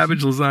meat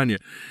cabbage lasagna.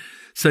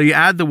 So you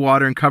add the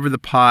water and cover the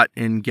pot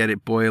and get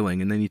it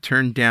boiling. And then you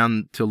turn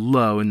down to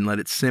low and let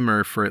it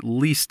simmer for at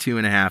least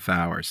 2.5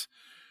 hours.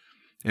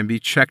 And be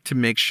checked to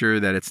make sure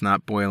that it's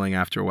not boiling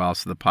after a while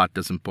so the pot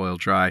doesn't boil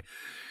dry.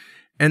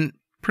 And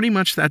pretty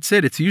much that's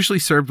it. It's usually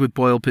served with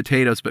boiled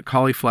potatoes, but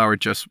cauliflower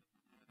just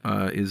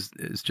is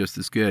just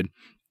as good.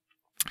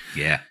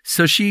 Yeah.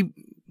 So she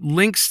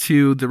links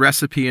to the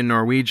recipe in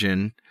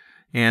Norwegian.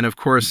 And of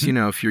course,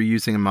 if you're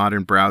using a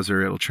modern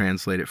browser, it'll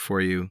translate it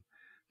for you.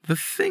 The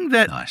thing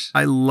that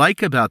I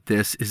like about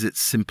this is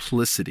its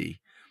simplicity.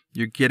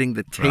 You're getting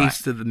the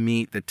taste of the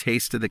meat, the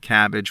taste of the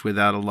cabbage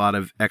without a lot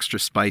of extra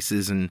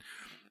spices and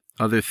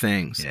other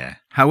things. Yeah.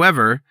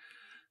 However,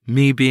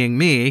 me being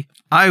me,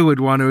 I would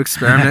want to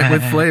experiment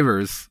with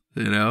flavors,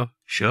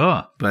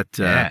 Sure. But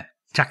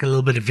chuck a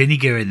little bit of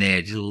vinegar in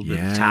there, just a little bit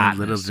of tartness. A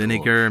little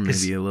vinegar,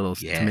 maybe a little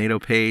tomato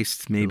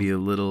paste, maybe a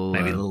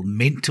little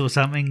mint or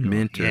something.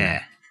 Mint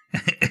or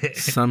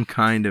some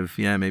kind of,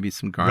 maybe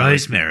some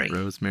garlic.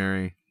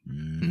 Rosemary.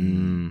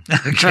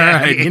 Okay. All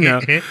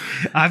right,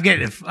 I'm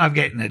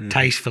getting a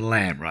taste for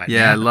lamb right now.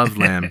 Yeah, I love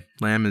lamb.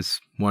 Lamb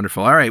is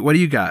wonderful. All right, what do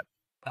you got?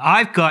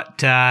 I've got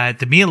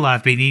the meal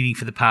I've been eating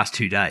for the past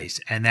 2 days,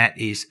 and that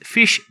is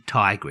fish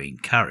Thai green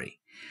curry.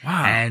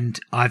 Wow. And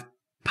I've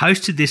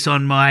posted this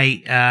on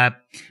my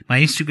my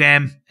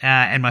Instagram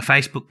and my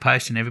Facebook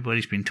post, and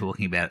everybody's been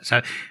talking about it.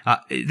 So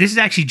this is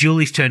actually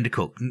Julie's turn to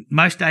cook.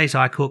 Most days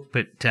I cook,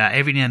 but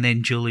every now and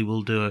then Julie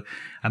will do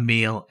a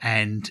meal,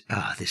 and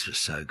this was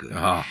so good.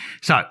 Oh.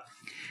 So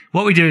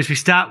what we do is we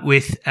start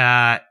with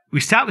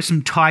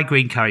some Thai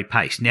green curry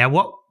paste. Now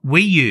what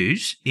we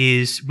use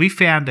is we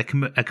found a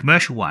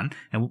commercial one,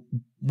 and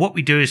what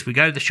we do is we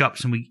go to the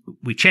shops and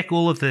we check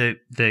all of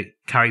the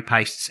curry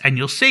pastes, and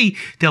you'll see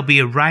there'll be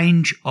a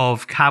range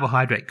of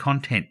carbohydrate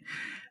content.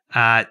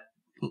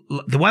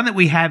 The one that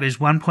we have is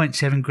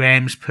 1.7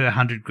 grams per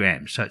 100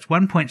 grams, so it's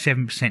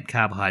 1.7%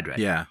 carbohydrate.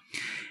 Yeah.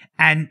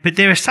 But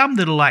there are some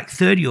that are like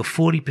 30 or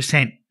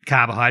 40%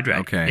 carbohydrate.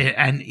 Okay.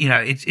 And,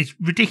 it's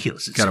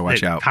ridiculous. It's got to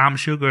watch out. Palm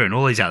sugar and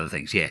all these other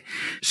things, yeah.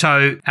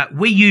 So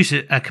we use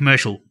a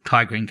commercial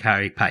Thai green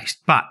curry paste,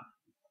 but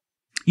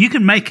you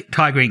can make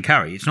Thai green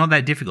curry. It's not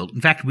that difficult. In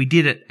fact, we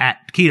did it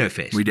at Keto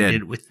Fest. We did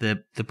it with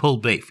the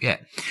pulled beef, yeah.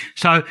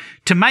 So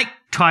to make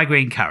Thai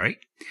green curry,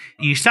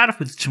 you start off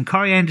with some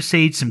coriander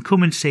seeds, some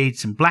cumin seeds,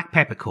 some black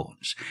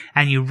peppercorns,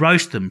 and you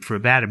roast them for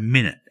about a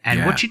minute.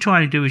 And what you're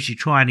trying to do is you're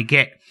trying to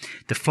get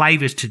the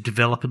flavors to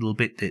develop a little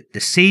bit. The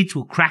seeds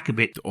will crack a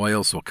bit. The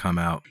oils will come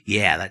out.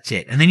 Yeah, that's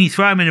it. And then you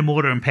throw them in a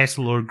mortar and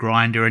pestle or a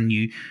grinder, and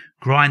you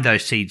grind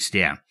those seeds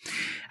down.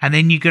 And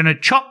then you're going to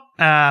chop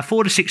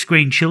 4 to 6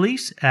 green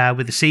chilies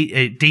with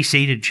the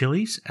de-seeded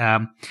chilies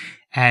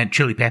and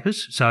chili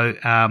peppers. So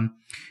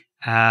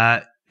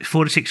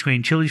 4 to 6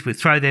 green chilies, we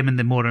throw them in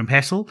the mortar and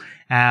pestle.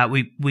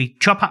 We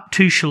chop up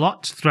 2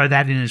 shallots, throw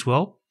that in as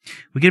well.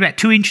 We get about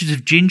 2 inches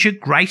of ginger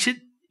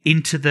grated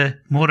into the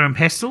mortar and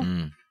pestle.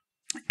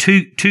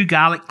 Two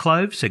garlic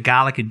cloves, so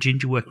garlic and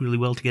ginger work really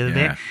well together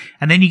there.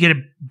 And then you get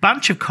a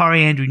bunch of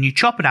coriander and you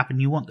chop it up,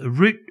 and you want the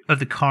root of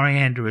the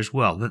coriander as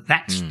well.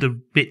 That's the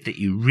bit that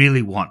you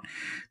really want.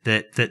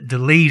 The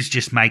leaves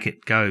just make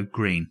it go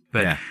green,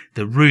 but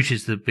the root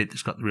is the bit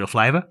that's got the real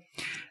flavour.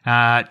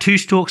 2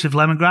 stalks of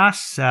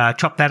lemongrass,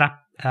 chop that up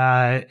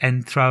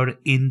and throw it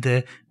in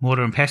the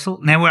mortar and pestle.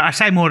 Now, when I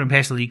say mortar and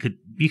pestle, you could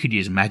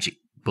use a magic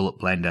bullet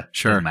blender.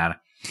 Sure. Doesn't matter.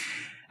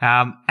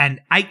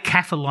 And 8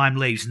 kaffir lime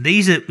leaves. And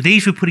these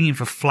we're putting in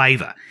for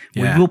flavour.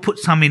 Yeah. We will put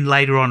some in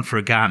later on for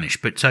a garnish.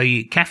 But so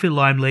you kaffir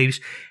lime leaves,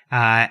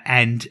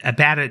 and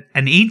about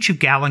an inch of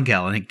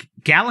galangal. And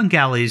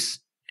galangal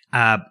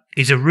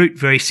is a root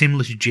very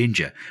similar to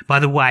ginger. By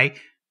the way,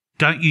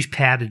 don't use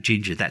powdered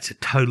ginger. That's a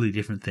totally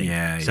different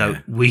thing. So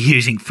we're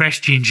using fresh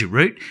ginger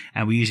root,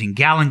 and we're using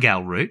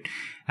galangal root.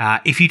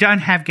 If you don't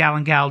have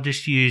galangal,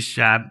 just use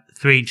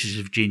 3 inches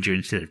of ginger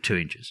instead of 2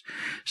 inches.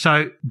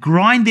 So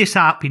grind this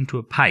up into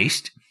a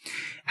paste,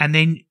 and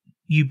then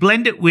you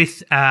blend it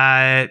with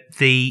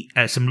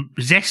some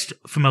zest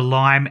from a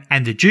lime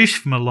and the juice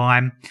from a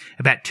lime,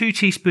 about 2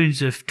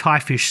 teaspoons of Thai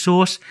fish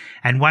sauce,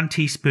 and 1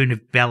 teaspoon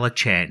of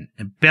Belacan.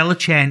 And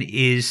Belacan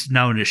is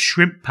known as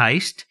shrimp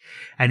paste,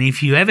 and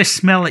if you ever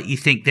smell it, you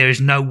think there is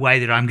no way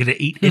that I'm going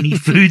to eat any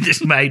food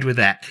that's made with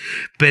that.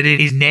 But it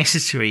is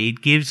necessary.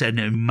 It gives an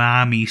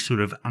umami sort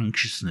of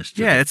unctuousness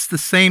to it. It's the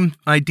same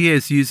idea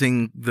as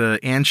using the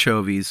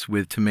anchovies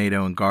with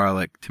tomato and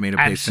garlic, tomato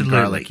paste and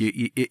garlic.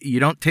 You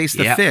don't taste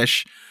the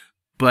fish,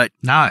 but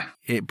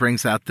it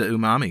brings out the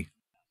umami.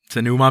 It's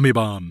an umami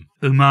bomb.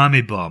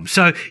 Umami bomb.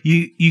 So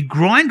you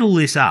grind all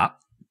this up,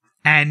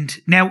 And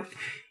now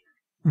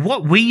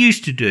what we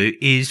used to do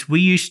is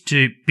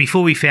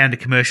before we found a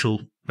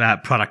commercial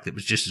product that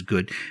was just as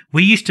good,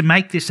 we used to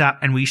make this up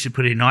and we used to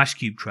put it in ice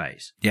cube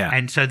trays. Yeah.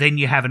 And so then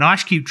you have an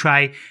ice cube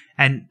tray,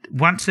 and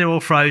once they're all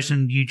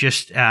frozen, you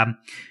just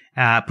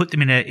put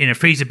them in a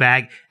freezer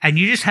bag, and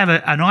you just have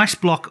a nice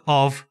block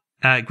of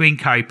green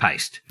curry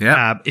paste.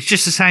 Yeah. It's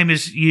just the same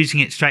as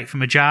using it straight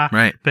from a jar.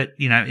 Right. But,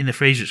 in the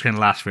freezer, it's going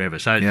to last forever.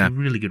 So it's a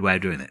really good way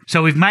of doing it.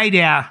 So we've made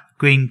our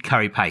green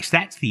curry paste.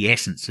 That's the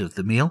essence of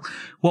the meal.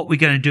 What we're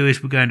going to do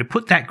is we're going to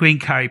put that green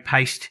curry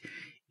paste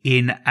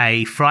in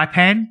a fry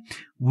pan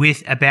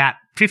with about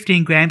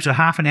 15 grams or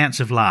half an ounce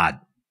of lard.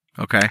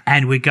 Okay.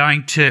 And we're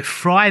going to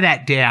fry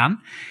that down.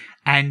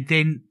 And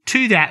then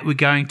to that, we're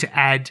going to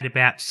add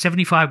about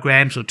 75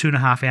 grams or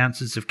 2.5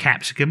 ounces of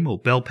capsicum or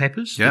bell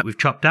peppers that we've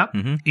chopped up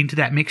into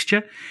that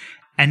mixture.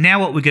 And now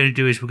what we're going to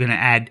do is we're going to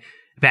add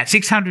about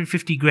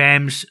 650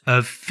 grams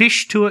of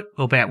fish to it,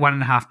 or about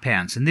 1.5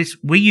 pounds. And this,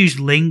 we use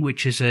ling,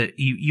 which is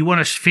you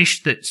want a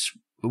fish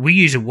we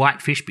use a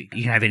white fish, but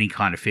you can have any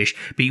kind of fish,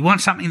 but you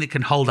want something that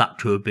can hold up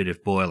to a bit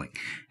of boiling.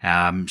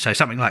 So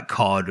something like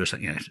cod or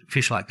something,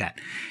 fish like that.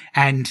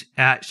 And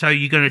so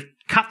you're going to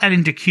cut that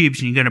into cubes,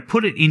 and you're going to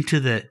put it into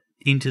the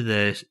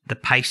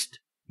paste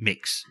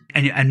mix,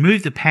 and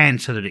move the pan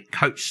so that it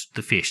coats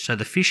the fish. So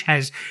the fish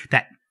has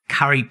that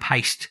curry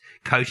paste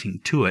coating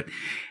to it.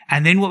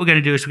 And then what we're going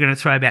to do is we're going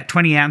to throw about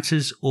 20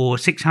 ounces or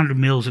 600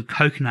 mils of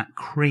coconut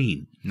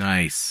cream.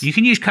 Nice. You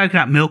can use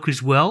coconut milk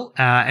as well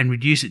and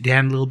reduce it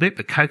down a little bit,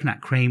 but coconut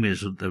cream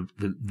is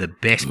the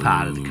best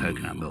part of the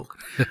coconut milk.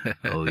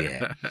 Oh,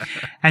 yeah.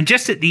 And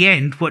just at the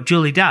end, what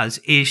Julie does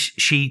is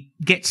she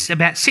gets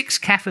about 6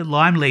 kaffir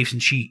lime leaves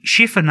and she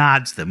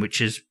chiffonades them,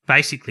 which is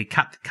basically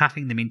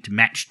cutting them into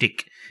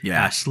matchstick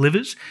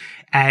slivers,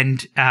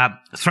 and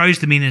throws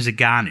them in as a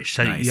garnish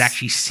so that you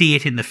actually see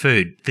it in the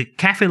food. The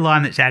kaffir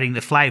lime that's adding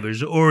the flavour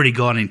has already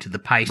gone into the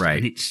paste,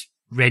 and it's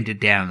rendered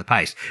down in the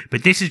paste.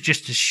 But this is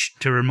just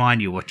to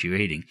remind you what you're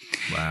eating.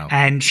 Wow.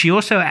 And she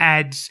also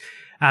adds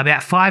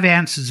about 5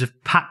 ounces of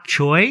pak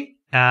choy,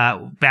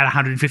 about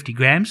 150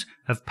 grams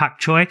of pak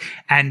choy,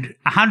 and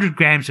 100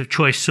 grams of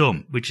choy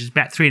sum, which is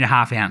about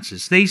 3.5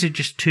 ounces. These are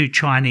just 2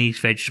 Chinese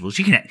vegetables.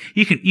 You can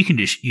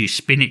just use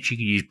spinach, you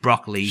can use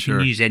broccoli, you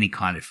can use any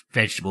kind of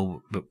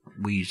vegetable, but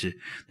we use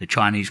the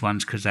Chinese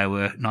ones because they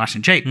were nice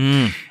and cheap.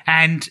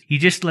 And you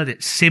just let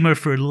it simmer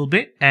for a little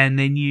bit, and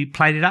then you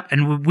plate it up.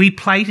 And we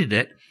plated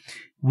it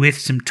with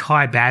some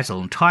Thai basil.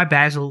 And Thai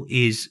basil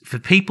is for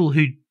people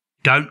who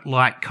don't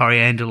like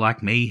coriander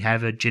like me,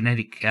 have a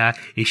genetic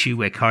issue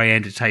where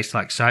coriander tastes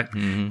like soap.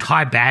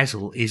 Thai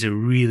basil is a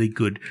really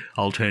good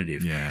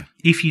alternative. Yeah.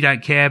 If you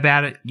don't care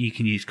about it, you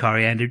can use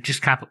coriander.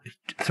 Just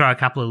throw a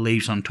couple of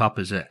leaves on top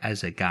as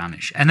a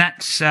garnish. And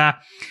that's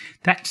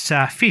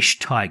fish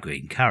Thai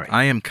green curry.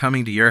 I am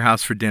coming to your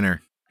house for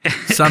dinner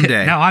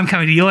someday. No, I'm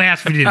coming to your house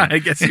for dinner. I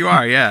guess you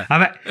are, yeah.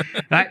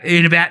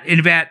 In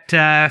about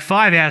 5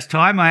 hours'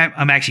 time,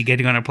 I'm actually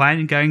getting on a plane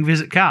and going to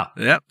visit Carl.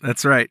 Yep,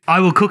 that's right. I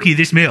will cook you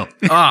this meal.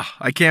 Oh,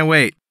 I can't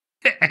wait.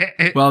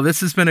 Well, this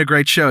has been a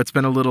great show. It's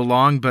been a little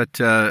long, but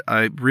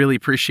I really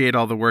appreciate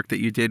all the work that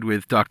you did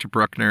with Dr.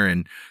 Brukner,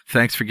 and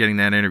thanks for getting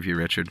that interview,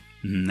 Richard.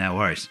 No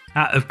worries.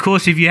 Of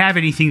course, if you have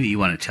anything that you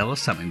want to tell us,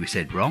 something we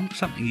said wrong,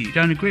 something you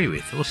don't agree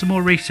with, or some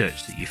more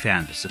research that you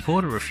found to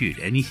support or refute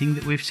anything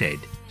that we've said,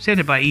 send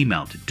it by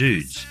email to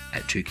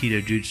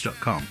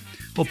dudes@twoketodudes.com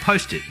or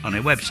post it on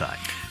our website.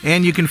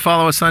 And you can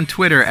follow us on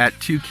Twitter at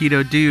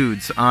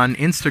 2KetoDudes, on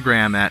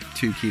Instagram at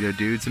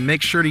 2KetoDudes, and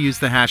make sure to use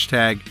the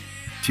hashtag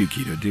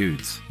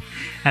 2KetoDudes.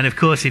 And of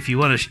course, if you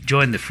want to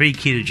join the free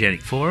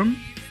ketogenic forum,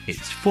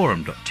 it's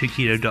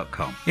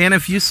forum.2keto.com. And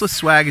if useless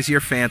swag is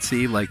your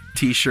fancy, like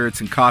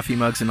t-shirts and coffee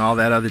mugs and all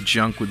that other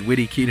junk with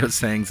witty keto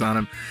sayings on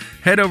them,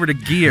 head over to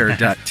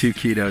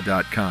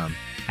gear.2keto.com.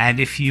 And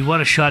if you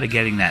want a shot at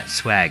getting that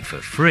swag for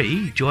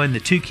free, join the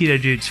 2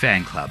 Keto Dudes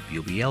fan club.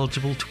 You'll be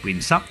eligible to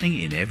win something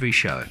in every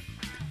show.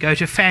 Go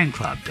to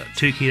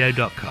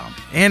fanclub.2keto.com.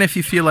 And if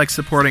you feel like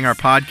supporting our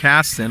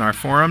podcasts and our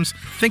forums,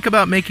 think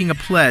about making a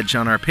pledge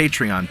on our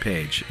Patreon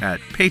page at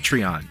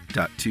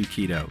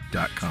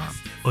patreon.2keto.com.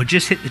 Or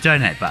just hit the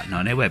donate button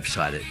on our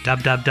website at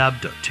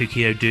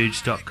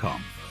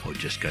www.2ketodudes.com. Or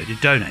just go to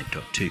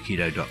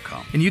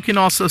donate.2keto.com. And you can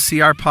also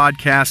see our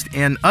podcast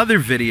and other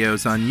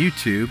videos on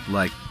YouTube,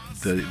 like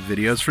the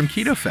videos from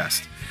Keto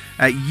Fest,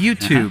 at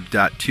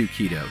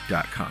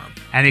youtube.2keto.com.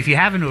 And if you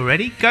haven't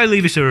already, go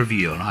leave us a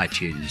review on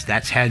iTunes.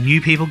 That's how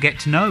new people get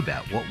to know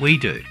about what we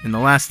do. And the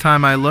last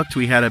time I looked,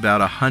 we had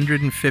about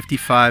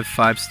 155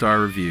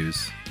 5-star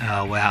reviews.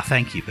 Oh, wow.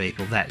 Thank you,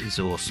 people. That is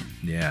awesome.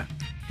 Yeah.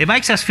 It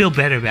makes us feel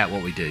better about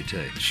what we do,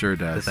 too. Sure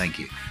does. So thank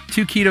you.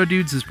 2 Keto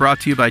Dudes is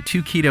brought to you by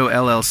 2 Keto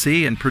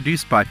LLC and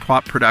produced by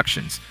Pop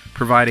Productions,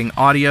 providing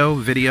audio,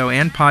 video,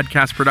 and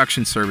podcast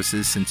production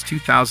services since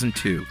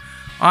 2002.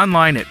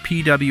 Online at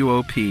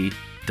pwop.com.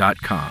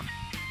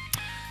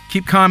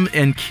 Keep calm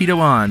and keto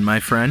on, my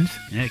friend.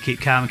 Yeah,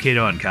 keep calm and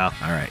keto on, Carl.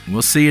 All right.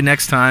 We'll see you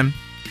next time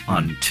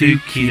on 2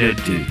 Keto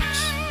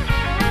Dudes.